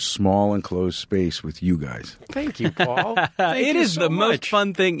sitting in a small enclosed space with you guys. Thank you, Paul. Thank It you is so the much. most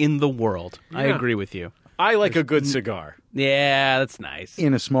fun thing in the world. I Yeah. agree with you. I like a good cigar. Yeah, that's nice.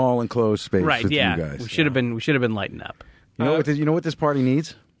 In a small enclosed space Right, with you guys. We should have been lighting up. You know what this party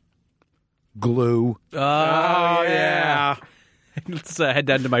needs? Glue. Oh, yeah. Let's head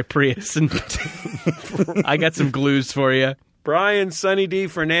down to my Prius and I got some glues for you. Brian Sunny D.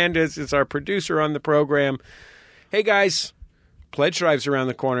 Fernandez is our producer on the program. Hey, guys, pledge drive's around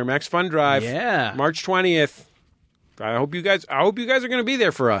the corner. Max Fun Drive. Yeah. March 20th. I hope you guys are going to be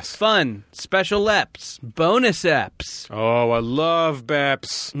there for us. Fun, special eps, bonus eps. Oh, I love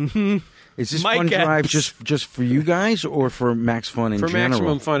BEPS. Is this Mike fun drive Epps. just for you guys or for Max Fun in For general?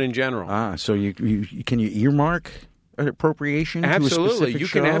 maximum fun in general. So you can you earmark appropriation? Absolutely. To a specific You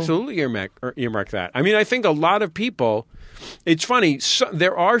show? can absolutely earmark that. I mean, I think a lot of people, it's funny,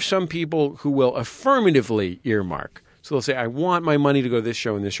 there are some people who will affirmatively earmark. So they'll say, I want my money to go to this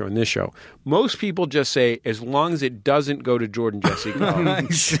show and this show and this show. Most people just say, as long as it doesn't go to Jordan Jesse Go, I'm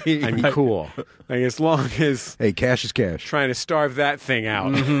cool. Like, as long as Hey, cash is cash. trying to starve that thing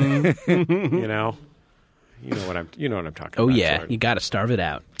out. You know? You know what I'm talking Oh about. yeah, Jordan. you got to starve it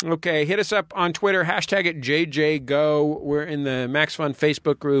out. Okay, hit us up on Twitter, hashtag it JJGo. We're in the Max Fun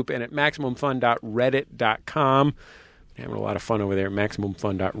Facebook group and at MaximumFun.reddit.com. Having a lot of fun over there at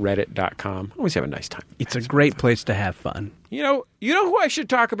MaximumFun.reddit.com. Always have a nice time. It's a great place to have fun. You know who I should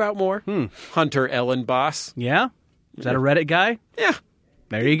talk about more? Hunter Ellenboss. Yeah? Is that a Reddit guy? Yeah,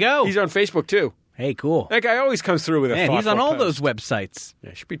 There you go. he's on Facebook too. Hey, cool. That guy always comes through with a Man, he's thoughtful on all post. those websites.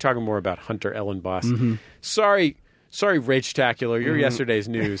 Yeah, should be talking more about Hunter Ellenboss. Sorry, Rachtacular. You're yesterday's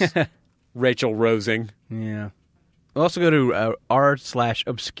news. Rachel Rosing. Yeah. We'll also go to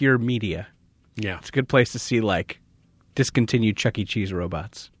r/obscure media. Yeah. It's a good place to see, like, discontinued Chuck E. Cheese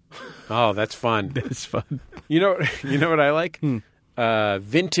robots. Oh, that's fun. It's fun. You know what I like?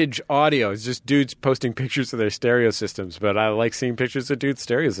 Vintage audio. It's just dudes posting pictures of their stereo systems, but I like seeing pictures of dudes'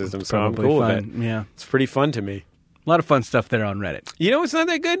 stereo systems, so I'm Probably cool fun. with it. Yeah. It's pretty fun to me. A lot of fun stuff there on Reddit. You know what's not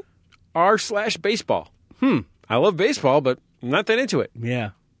that good? r/baseball. I love baseball, but I'm not that into it. Yeah.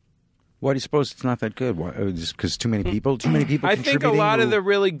 Why do you suppose it's not that good? Why, just because too many people? Too many people I think a contributing lot of to- the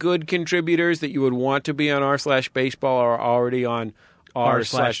really good contributors that you would want to be on r/baseball are already on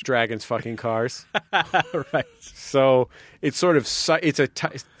r/dragons fucking cars. Right. So it's sort of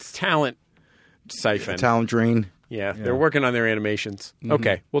it's talent siphon. talent drain. Yeah, they're working on their animations.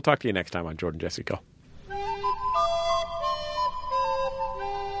 Okay, we'll talk to you next time on Jordan Jesse Go.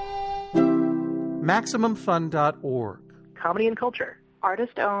 MaximumFun.org. Comedy and culture.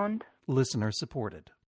 Artist owned. Listener supported.